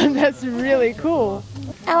 that's really cool.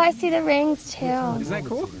 Oh, I see the rings too. Isn't that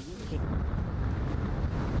cool?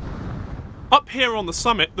 Up here on the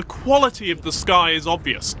summit, the quality of the sky is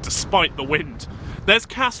obvious, despite the wind. There's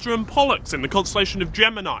Castor and Pollux in the constellation of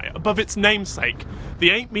Gemini, above its namesake, the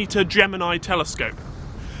 8-metre Gemini telescope.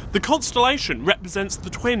 The constellation represents the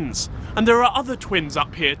twins, and there are other twins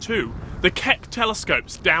up here too, the Keck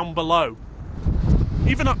telescopes down below.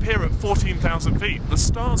 Even up here at 14,000 feet, the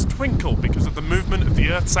stars twinkle because of the movement of the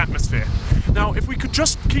Earth's atmosphere. Now, if we could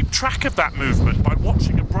just keep track of that movement by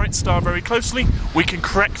watching a bright star very closely, we can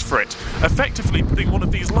correct for it, effectively putting one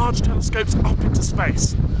of these large telescopes up into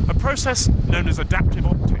space, a process known as adaptive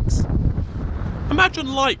optics. Imagine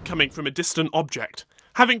light coming from a distant object.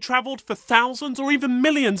 Having travelled for thousands or even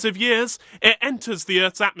millions of years, it enters the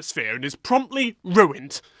Earth's atmosphere and is promptly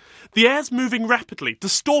ruined. The air's moving rapidly,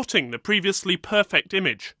 distorting the previously perfect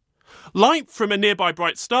image. Light from a nearby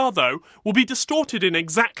bright star, though, will be distorted in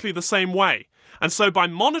exactly the same way, and so by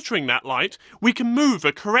monitoring that light, we can move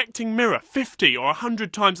a correcting mirror 50 or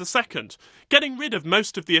 100 times a second, getting rid of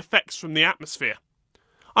most of the effects from the atmosphere.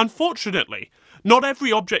 Unfortunately, not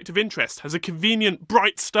every object of interest has a convenient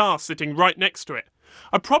bright star sitting right next to it,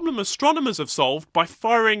 a problem astronomers have solved by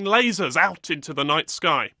firing lasers out into the night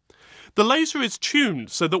sky. The laser is tuned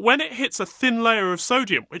so that when it hits a thin layer of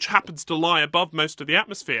sodium, which happens to lie above most of the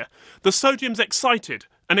atmosphere, the sodium's excited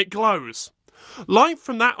and it glows. Light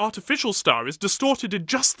from that artificial star is distorted in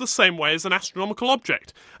just the same way as an astronomical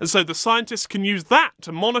object, and so the scientists can use that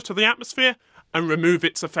to monitor the atmosphere and remove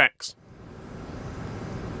its effects.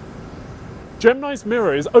 Gemini's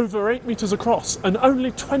mirror is over 8 metres across and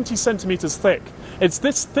only 20 centimetres thick. It's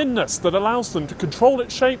this thinness that allows them to control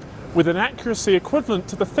its shape with an accuracy equivalent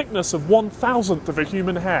to the thickness of 1/1000th of a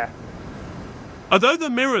human hair. Although the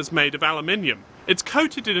mirror's made of aluminium, it's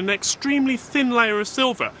coated in an extremely thin layer of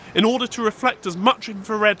silver in order to reflect as much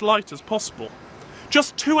infrared light as possible.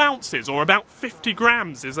 Just 2 ounces, or about 50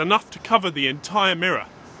 grams, is enough to cover the entire mirror.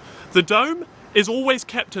 The dome is always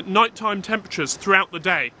kept at nighttime temperatures throughout the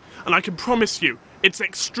day, and I can promise you, it's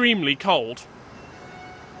extremely cold.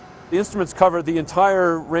 The instruments cover the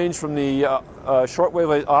entire range from the short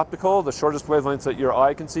wavelength optical, the shortest wavelengths that your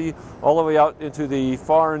eye can see, all the way out into the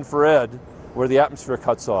far infrared where the atmosphere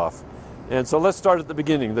cuts off. And so let's start at the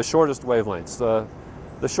beginning, the shortest wavelengths.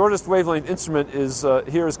 The shortest wavelength instrument is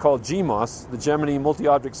here is called GMOS, the Gemini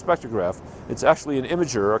Multi-Object Spectrograph. It's actually an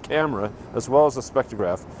imager, a camera, as well as a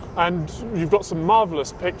spectrograph. And you've got some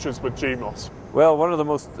marvellous pictures with GMOS. Well, one of the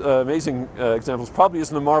most amazing examples probably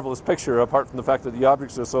isn't a marvelous picture, apart from the fact that the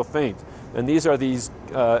objects are so faint. And these are these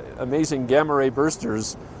amazing gamma-ray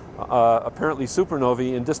bursters, apparently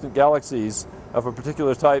supernovae in distant galaxies of a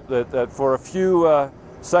particular type that for a few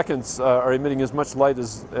seconds are emitting as much light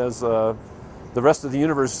as the rest of the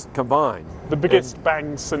universe combined. The biggest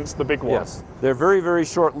bang since the big one. Yes. They're very, very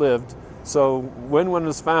short-lived, so when one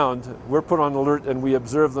is found, we're put on alert and we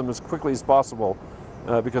observe them as quickly as possible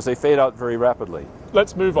because they fade out very rapidly.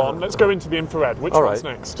 Let's move on. Let's go into the infrared. Which All one's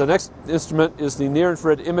right. next? The next instrument is the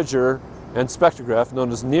near-infrared imager and spectrograph,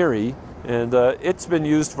 known as NIRI, and it's been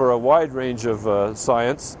used for a wide range of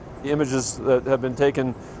science. The images that have been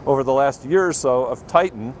taken over the last year or so of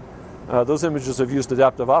Titan, those images have used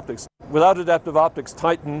adaptive optics. Without adaptive optics,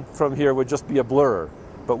 Titan from here would just be a blur.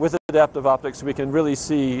 But with adaptive optics, we can really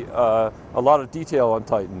see a lot of detail on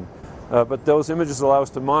Titan. But those images allow us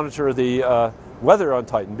to monitor the weather on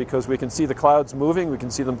Titan because we can see the clouds moving, we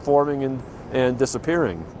can see them forming and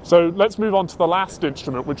disappearing. So let's move on to the last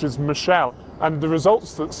instrument, which is Michel. And the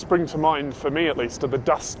results that spring to mind, for me at least, are the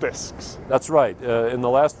dust disks. That's right. In the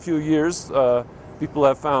last few years, people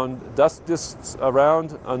have found dust disks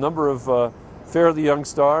around a number of fairly young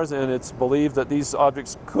stars, and it's believed that these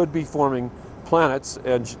objects could be forming planets,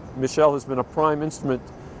 and Michel has been a prime instrument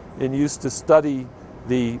in use to study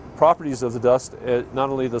the properties of the dust, not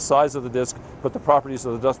only the size of the disk, but the properties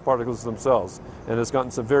of the dust particles themselves, and has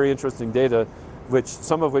gotten some very interesting data,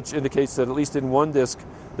 some of which indicates that at least in one disk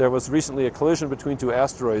there was recently a collision between two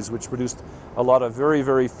asteroids which produced a lot of very,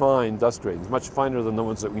 very fine dust grains, much finer than the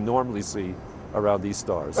ones that we normally see around these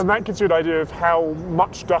stars. And that gives you an idea of how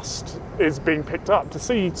much dust is being picked up. To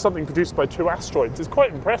see something produced by two asteroids is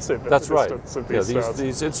quite impressive. That's right. Of these stars.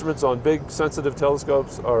 These instruments on big sensitive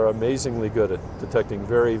telescopes are amazingly good at detecting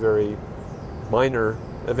very, very minor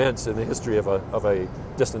events in the history of a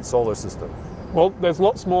distant solar system. Well, there's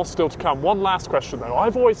lots more still to come. One last question though.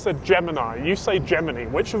 I've always said Gemini, you say Gemini.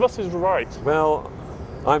 Which of us is right? Well,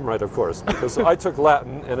 I'm right, of course, because I took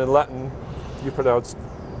Latin, and in Latin you pronounce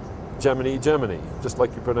Gemini, Gemini, just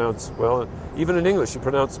like you pronounce, well, even in English, you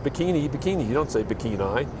pronounce bikini, bikini. You don't say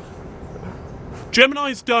bikini.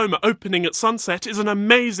 Gemini's dome opening at sunset is an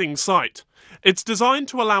amazing sight. It's designed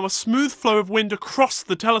to allow a smooth flow of wind across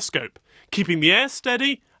the telescope, keeping the air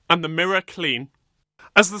steady and the mirror clean.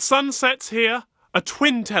 As the sun sets here, a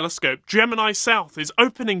twin telescope, Gemini South, is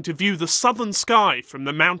opening to view the southern sky from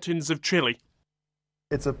the mountains of Chile.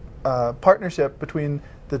 It's a partnership between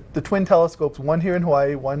the twin telescopes, one here in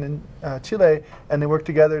Hawaii, one in Chile, and they work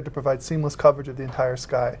together to provide seamless coverage of the entire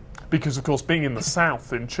sky. Because, of course, being in the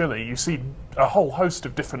south in Chile, you see a whole host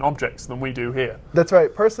of different objects than we do here. That's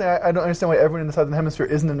right. Personally, I don't understand why everyone in the southern hemisphere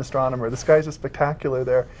isn't an astronomer. The skies are spectacular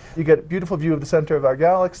there. You get a beautiful view of the center of our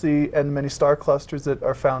galaxy and many star clusters that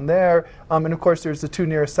are found there. And, of course, there's the two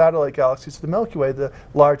nearest satellite galaxies to the Milky Way, the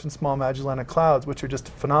Large and Small Magellanic Clouds, which are just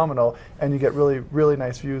phenomenal, and you get really, really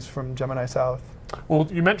nice views from Gemini South. Well,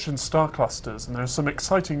 you mentioned star clusters, and there's some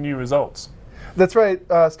exciting new results. That's right.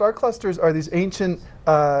 Star clusters are these ancient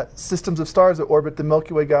systems of stars that orbit the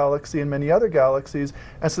Milky Way galaxy and many other galaxies,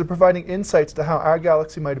 and so they're providing insights to how our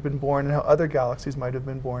galaxy might have been born and how other galaxies might have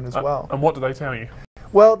been born as well. And what do they tell you?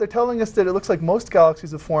 Well, they're telling us that it looks like most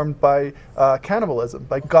galaxies are formed by cannibalism,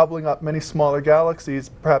 by gobbling up many smaller galaxies,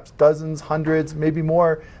 perhaps dozens, hundreds, maybe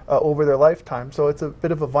more over their lifetime. So it's a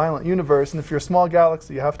bit of a violent universe, and if you're a small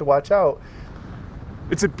galaxy, you have to watch out.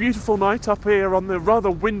 It's a beautiful night up here on the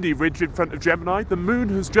rather windy ridge in front of Gemini. The moon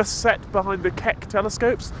has just set behind the Keck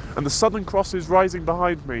telescopes, and the Southern Cross is rising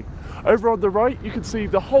behind me. Over on the right, you can see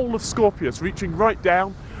the whole of Scorpius reaching right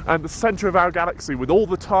down, and the centre of our galaxy with all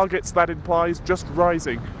the targets that implies just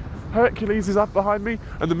rising. Hercules is up behind me,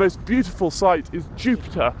 and the most beautiful sight is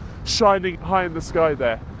Jupiter shining high in the sky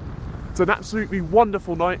there. It's an absolutely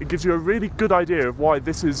wonderful night. It gives you a really good idea of why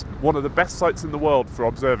this is one of the best sights in the world for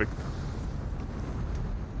observing.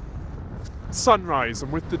 Sunrise,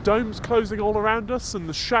 and with the domes closing all around us and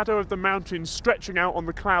the shadow of the mountains stretching out on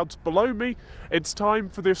the clouds below me, it's time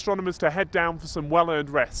for the astronomers to head down for some well-earned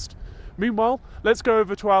rest. Meanwhile, let's go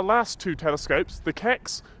over to our last two telescopes, the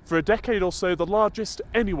Kecks, for a decade or so the largest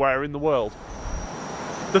anywhere in the world.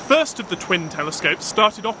 The first of the twin telescopes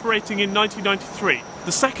started operating in 1993,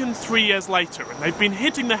 the second 3 years later, and they've been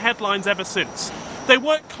hitting the headlines ever since. They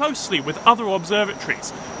work closely with other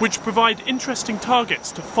observatories, which provide interesting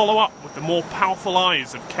targets to follow up with the more powerful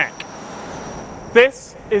eyes of Keck.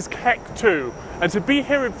 This is Keck 2, and to be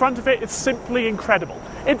here in front of it is simply incredible.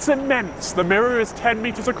 It's immense. The mirror is 10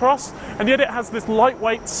 meters across, and yet it has this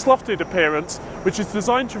lightweight, slotted appearance, which is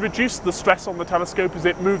designed to reduce the stress on the telescope as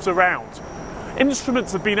it moves around.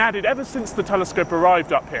 Instruments have been added ever since the telescope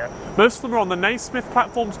arrived up here. Most of them are on the Naismith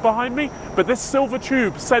platforms behind me, but this silver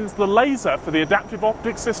tube sends the laser for the adaptive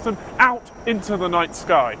optics system out into the night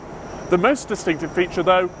sky. The most distinctive feature,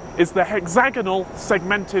 though, is the hexagonal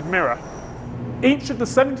segmented mirror. Each of the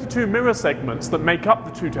 72 mirror segments that make up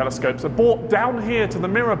the two telescopes are brought down here to the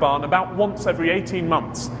mirror barn about once every 18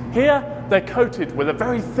 months. Here, they're coated with a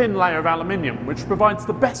very thin layer of aluminium, which provides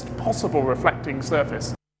the best possible reflecting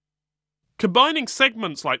surface. Combining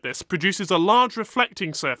segments like this produces a large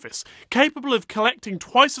reflecting surface, capable of collecting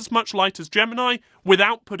twice as much light as Gemini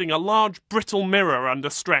without putting a large brittle mirror under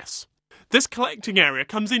stress. This collecting area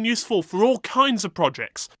comes in useful for all kinds of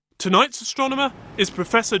projects. Tonight's astronomer is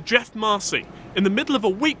Professor Jeff Marcy, in the middle of a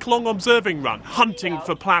week-long observing run, hunting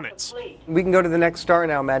for planets. We can go to the next star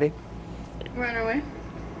now, Maddie. We're on our way.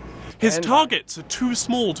 His targets are too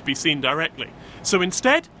small to be seen directly, so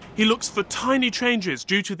instead he looks for tiny changes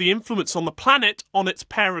due to the influence on the planet on its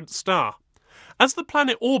parent star. As the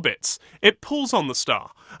planet orbits, it pulls on the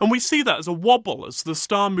star, and we see that as a wobble as the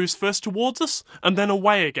star moves first towards us and then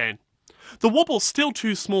away again. The wobble's still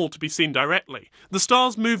too small to be seen directly. The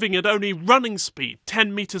star's moving at only running speed,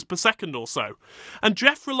 10 meters per second or so, and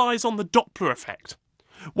Jeff relies on the Doppler effect.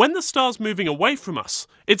 When the star's moving away from us,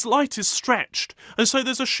 its light is stretched, and so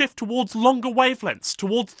there's a shift towards longer wavelengths,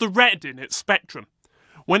 towards the red in its spectrum.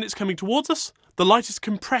 When it's coming towards us, the light is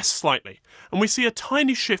compressed slightly, and we see a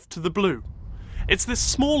tiny shift to the blue. It's this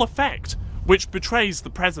small effect which betrays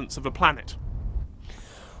the presence of a planet.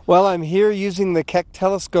 Well, I'm here using the Keck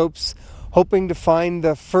telescopes, hoping to find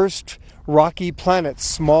the first rocky planets,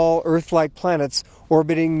 small Earth-like planets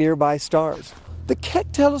orbiting nearby stars. The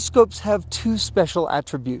Keck telescopes have two special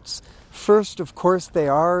attributes. First, of course, they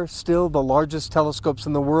are still the largest telescopes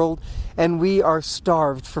in the world, and we are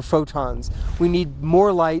starved for photons. We need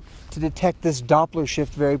more light to detect this Doppler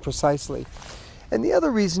shift very precisely. And the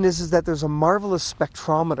other reason is that there's a marvelous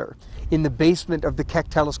spectrometer in the basement of the Keck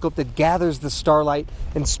telescope that gathers the starlight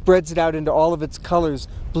and spreads it out into all of its colors,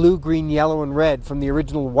 blue, green, yellow, and red, from the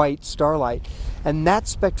original white starlight. And that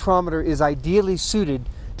spectrometer is ideally suited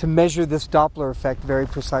to measure this Doppler effect very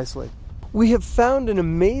precisely. We have found an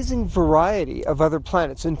amazing variety of other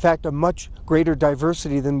planets, in fact a much greater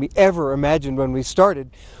diversity than we ever imagined when we started.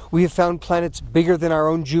 We have found planets bigger than our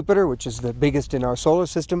own Jupiter, which is the biggest in our solar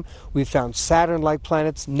system. We've found Saturn-like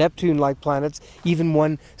planets, Neptune-like planets, even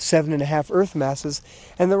one 7.5 Earth masses.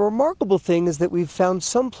 And the remarkable thing is that we've found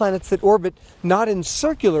some planets that orbit not in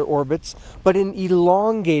circular orbits, but in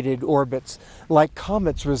elongated orbits, like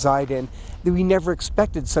comets reside in. We never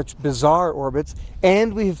expected such bizarre orbits,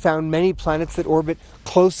 and we have found many planets that orbit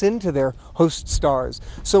close into their host stars.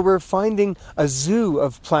 So we're finding a zoo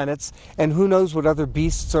of planets, and who knows what other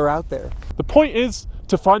beasts are out there. The point is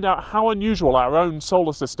to find out how unusual our own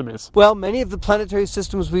solar system is. Well, many of the planetary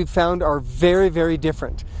systems we've found are very, very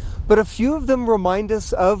different. But a few of them remind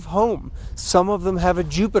us of home. Some of them have a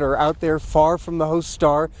Jupiter out there far from the host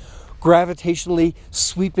star, gravitationally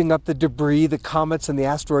sweeping up the debris, the comets and the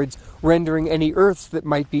asteroids, rendering any Earths that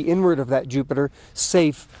might be inward of that Jupiter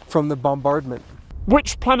safe from the bombardment.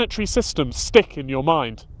 Which planetary systems stick in your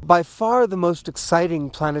mind? By far the most exciting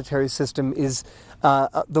planetary system is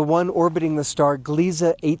the one orbiting the star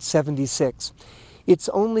Gliese 876. It's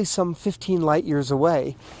only some 15 light years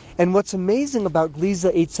away. And what's amazing about Gliese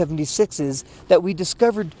 876 is that we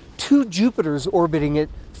discovered two Jupiters orbiting it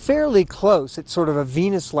fairly close, at sort of a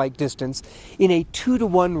Venus-like distance, in a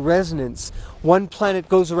 2-to-1 resonance. One planet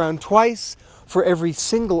goes around twice for every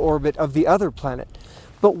single orbit of the other planet.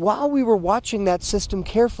 But while we were watching that system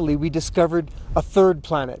carefully, we discovered a third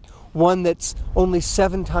planet, one that's only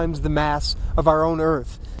 7 times the mass of our own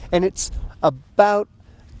Earth. And it's about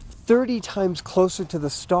 30 times closer to the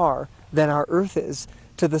star than our Earth is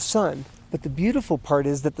to the Sun. But the beautiful part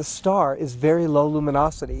is that the star is very low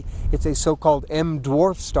luminosity. It's a so-called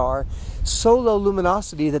M-dwarf star, so low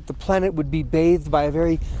luminosity that the planet would be bathed by a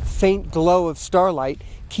very faint glow of starlight,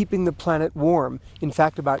 keeping the planet warm, in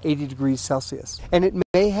fact about 80 degrees Celsius. And it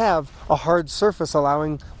may have a hard surface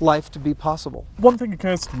allowing life to be possible. One thing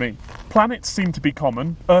occurs to me. Planets seem to be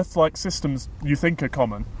common. Earth-like systems you think are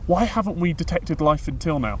common. Why haven't we detected life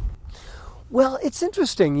until now? Well, it's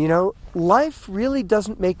interesting, you know, life really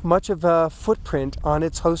doesn't make much of a footprint on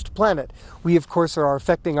its host planet. We, of course, are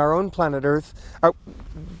affecting our own planet Earth,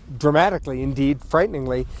 dramatically, indeed,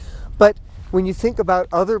 frighteningly. But when you think about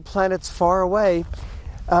other planets far away,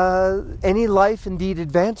 any life, indeed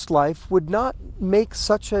advanced life, would not make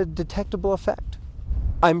such a detectable effect.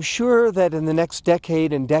 I'm sure that in the next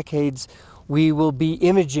decade and decades, we will be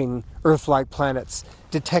imaging Earth-like planets,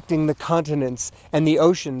 detecting the continents and the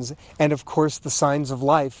oceans, and of course the signs of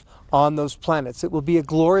life on those planets. It will be a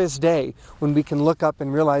glorious day when we can look up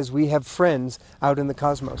and realize we have friends out in the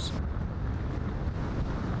cosmos.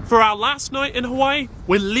 For our last night in Hawaii,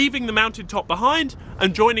 we're leaving the mountaintop behind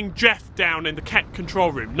and joining Jeff down in the Keck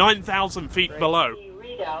control room, 9,000 feet below.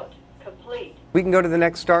 Readout complete. We can go to the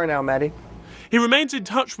next star now, Maddie. He remains in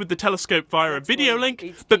touch with the telescope via a video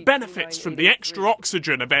link, but benefits from the extra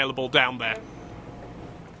oxygen available down there.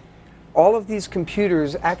 All of these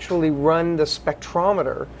computers actually run the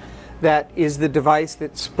spectrometer that is the device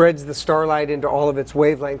that spreads the starlight into all of its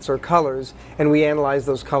wavelengths or colors, and we analyze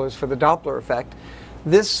those colors for the Doppler effect.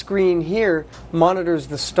 This screen here monitors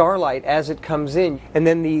the starlight as it comes in, and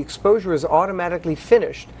then the exposure is automatically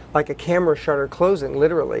finished, like a camera shutter closing,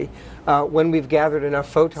 literally, when we've gathered enough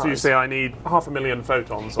photons. So you say I need 500,000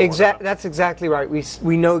 photons? That's exactly right.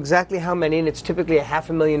 We know exactly how many, and it's typically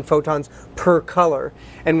 500,000 photons per color.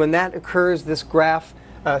 And when that occurs, this graph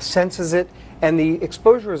senses it, and the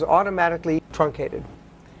exposure is automatically truncated.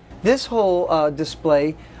 This whole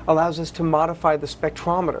display allows us to modify the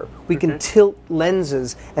spectrometer. We can tilt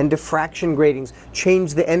lenses and diffraction gratings,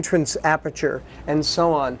 change the entrance aperture, and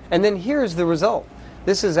so on. And then here's the result.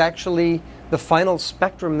 This is actually the final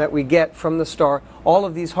spectrum that we get from the star. All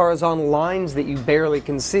of these horizontal lines that you barely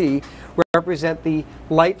can see represent the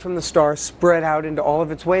light from the star spread out into all of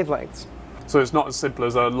its wavelengths. So it's not as simple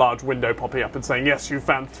as a large window popping up and saying, yes, you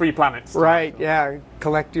found 3 planets. Right, yeah.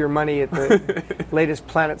 Collect your money at the latest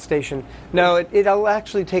planet station. No, it'll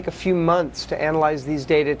actually take a few months to analyze these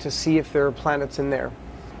data to see if there are planets in there.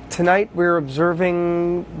 Tonight we're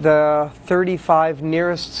observing the 35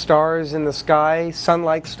 nearest stars in the sky,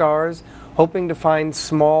 sun-like stars, hoping to find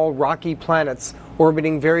small rocky planets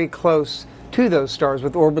orbiting very close to those stars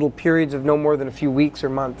with orbital periods of no more than a few weeks or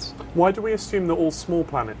months. Why do we assume that all small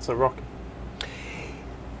planets are rocky?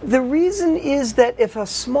 The reason is that if a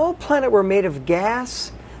small planet were made of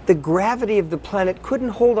gas, the gravity of the planet couldn't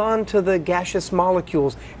hold on to the gaseous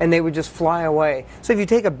molecules and they would just fly away. So if you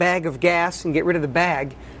take a bag of gas and get rid of the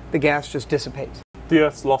bag, the gas just dissipates. The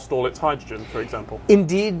Earth's lost all its hydrogen, for example.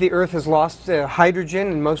 Indeed, the Earth has lost hydrogen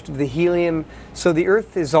and most of the helium, so the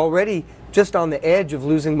Earth is already just on the edge of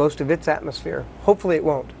losing most of its atmosphere. Hopefully it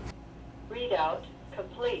won't. Readout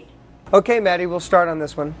complete. Okay, Maddie, we'll start on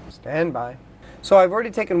this one. Stand by. So I've already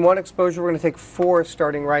taken 1 exposure. We're going to take 4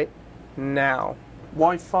 starting right now.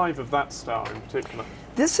 Why 5 of that star in particular?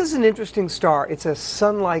 This is an interesting star. It's a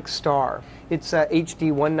sun-like star. It's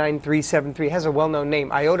HD 19373. It has a well-known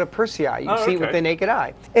name, Iota Persei. You can see it with the naked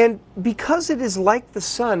eye. And because it is like the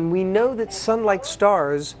sun, we know that sun-like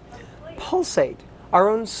stars pulsate. Our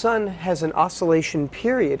own sun has an oscillation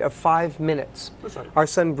period of 5 minutes. That's right. Our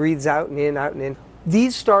sun breathes out and in, out and in.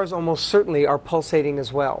 These stars almost certainly are pulsating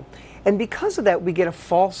as well. And because of that, we get a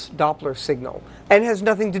false Doppler signal. And it has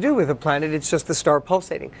nothing to do with the planet, it's just the star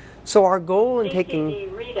pulsating. So our goal in taking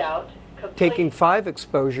 5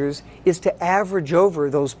 exposures is to average over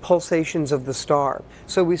those pulsations of the star.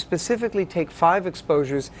 So we specifically take 5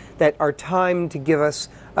 exposures that are timed to give us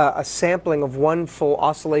a sampling of 1 full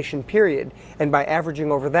oscillation period. And by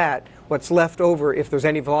averaging over that, what's left over, if there's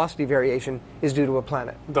any velocity variation, is due to a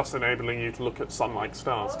planet. Thus enabling you to look at sun-like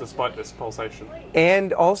stars despite this pulsation.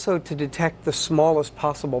 And also to detect the smallest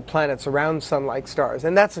possible planets around sun-like stars.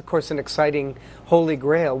 And that's, of course, an exciting holy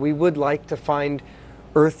grail. We would like to find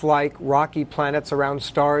Earth-like rocky planets around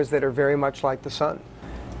stars that are very much like the sun.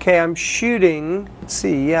 Okay, I'm shooting. Let's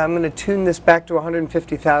see. Yeah, I'm going to tune this back to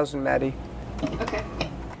 150,000, Maddie. Okay.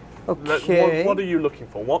 What are you looking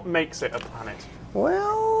for? What makes it a planet?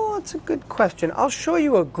 Well, that's a good question. I'll show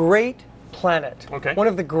you a great planet. Okay. One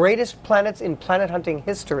of the greatest planets in planet hunting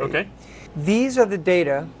history. Okay. These are the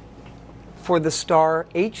data for the star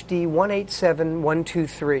HD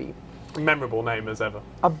 187123. Memorable name as ever.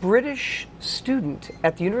 A British student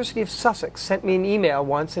at the University of Sussex sent me an email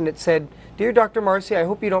once and it said, "Dear Dr. Marcy, I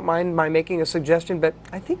hope you don't mind my making a suggestion, but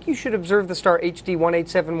I think you should observe the star HD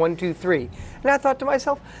 187123. And I thought to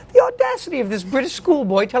myself, the audacity of this British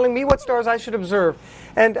schoolboy telling me what stars I should observe.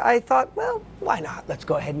 And I thought, well, why not? Let's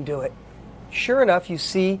go ahead and do it. Sure enough, you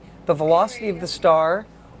see the velocity of the star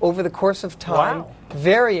over the course of time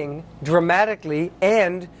varying dramatically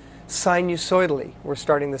and sinusoidally. We're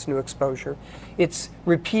starting this new exposure. It's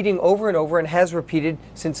repeating over and over and has repeated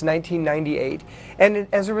since 1998. And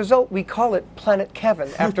as a result, we call it Planet Kevin,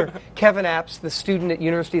 after Kevin Apps, the student at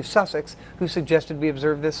University of Sussex, who suggested we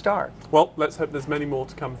observe this star. Well, let's hope there's many more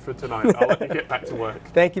to come for tonight. I'll let you get back to work.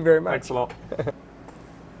 Thank you very much. Thanks a lot.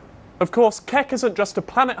 Of course, Keck isn't just a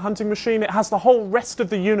planet hunting machine, it has the whole rest of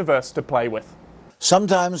the universe to play with.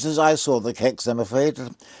 Sometimes, as I saw the Kecks, I'm afraid.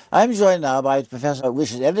 I'm joined now by Professor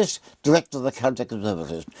Richard Ellis, Director of the Caltech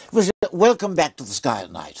Observatories. Richard, welcome back to the sky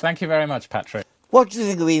at night. Thank you very much, Patrick. What do you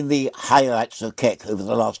think have been the highlights of Keck over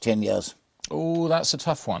the last 10 years? Oh, that's a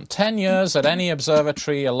tough one. 10 years at any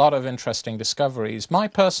observatory, a lot of interesting discoveries. My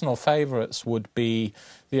personal favourites would be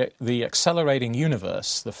the accelerating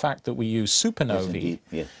universe, the fact that we use supernovae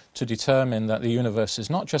to determine that the universe is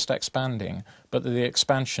not just expanding, but that the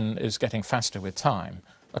expansion is getting faster with time.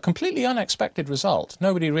 a completely unexpected result.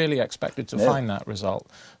 Nobody really expected to find that result.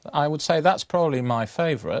 I would say that's probably my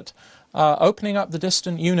favourite. Opening up the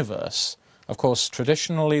distant universe. Of course,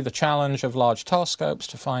 traditionally, the challenge of large telescopes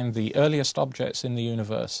to find the earliest objects in the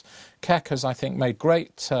universe. Keck has, I think, made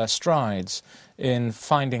great strides in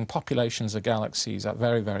finding populations of galaxies at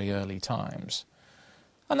very, very early times.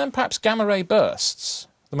 And then perhaps gamma-ray bursts,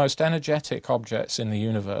 the most energetic objects in the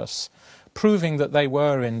universe, proving that they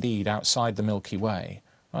were indeed outside the Milky Way.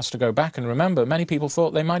 I have to go back and remember, many people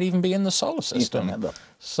thought they might even be in the solar system.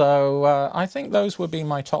 So I think those would be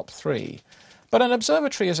my top three. But an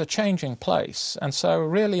observatory is a changing place, and so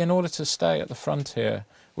really in order to stay at the frontier,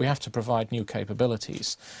 we have to provide new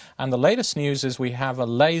capabilities. And the latest news is we have a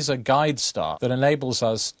laser guide star that enables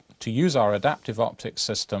us to use our adaptive optics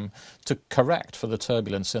system to correct for the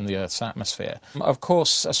turbulence in the Earth's atmosphere. Of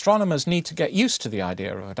course, astronomers need to get used to the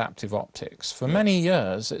idea of adaptive optics. For many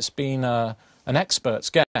years, it's been an expert's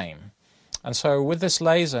game. And so with this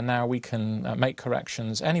laser now we can make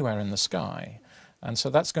corrections anywhere in the sky. And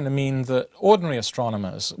so that's going to mean that ordinary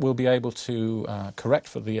astronomers will be able to correct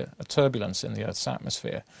for the turbulence in the Earth's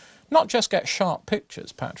atmosphere. Not just get sharp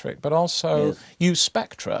pictures, Patrick, but also use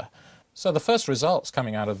spectra. So the first results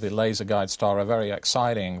coming out of the laser guide star are very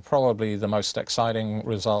exciting. Probably the most exciting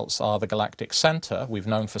results are the galactic center. We've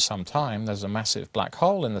known for some time there's a massive black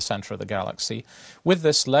hole in the center of the galaxy. With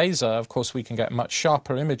this laser, of course, we can get much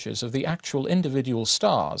sharper images of the actual individual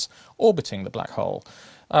stars orbiting the black hole.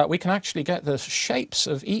 We can actually get the shapes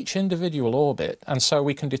of each individual orbit, and so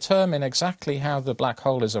we can determine exactly how the black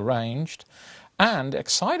hole is arranged. And,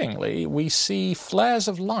 excitingly, we see flares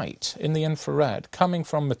of light in the infrared coming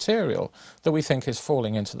from material that we think is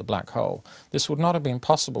falling into the black hole. This would not have been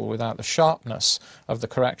possible without the sharpness of the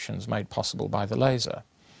corrections made possible by the laser.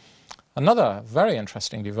 Another very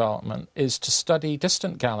interesting development is to study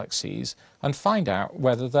distant galaxies and find out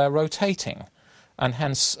whether they're rotating, and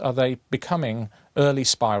hence are they becoming early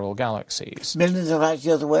spiral galaxies. Millions of light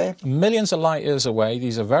years away? Millions of light years away.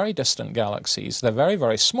 These are very distant galaxies. They're very,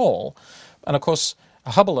 very small. And of course,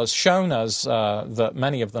 Hubble has shown us that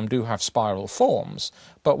many of them do have spiral forms,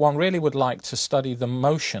 but one really would like to study the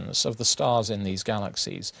motions of the stars in these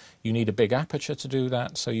galaxies. You need a big aperture to do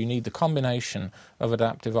that, so you need the combination of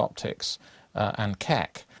adaptive optics and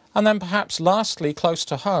Keck. And then perhaps lastly, close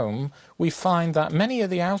to home, we find that many of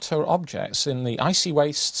the outer objects in the icy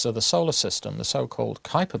wastes of the solar system, the so-called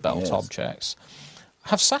Kuiper Belt objects,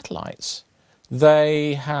 have satellites.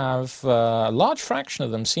 They have, a large fraction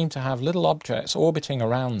of them seem to have little objects orbiting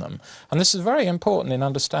around them. And this is very important in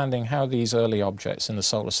understanding how these early objects in the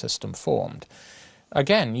solar system formed.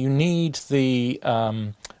 Again, you need the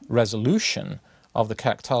resolution of the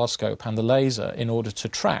Keck telescope and the laser in order to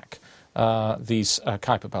track these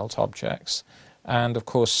Kuiper Belt objects. And of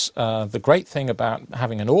course, the great thing about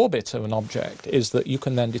having an orbit of an object is that you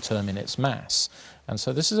can then determine its mass. And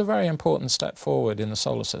so this is a very important step forward in the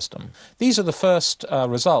solar system. These are the first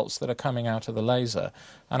results that are coming out of the laser,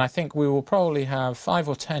 and I think we will probably have 5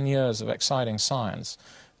 or 10 years of exciting science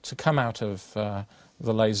to come out of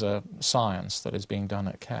the laser science that is being done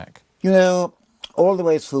at Keck. You know, all the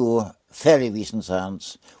way through fairly recent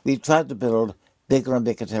science, we've tried to build bigger and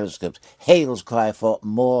bigger telescopes. Hale's cry for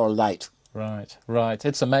more light. Right, right.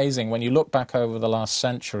 It's amazing when you look back over the last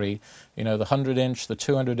century, you know, the 100-inch, the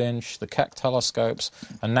 200-inch, the Keck telescopes,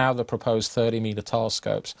 and now the proposed 30-meter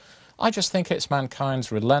telescopes. I just think it's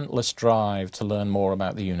mankind's relentless drive to learn more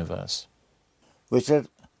about the universe. Richard,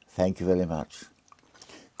 thank you very much.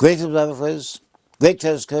 Great observatories, great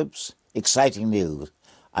telescopes, exciting news.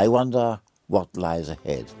 I wonder what lies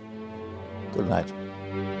ahead. Good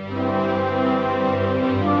night.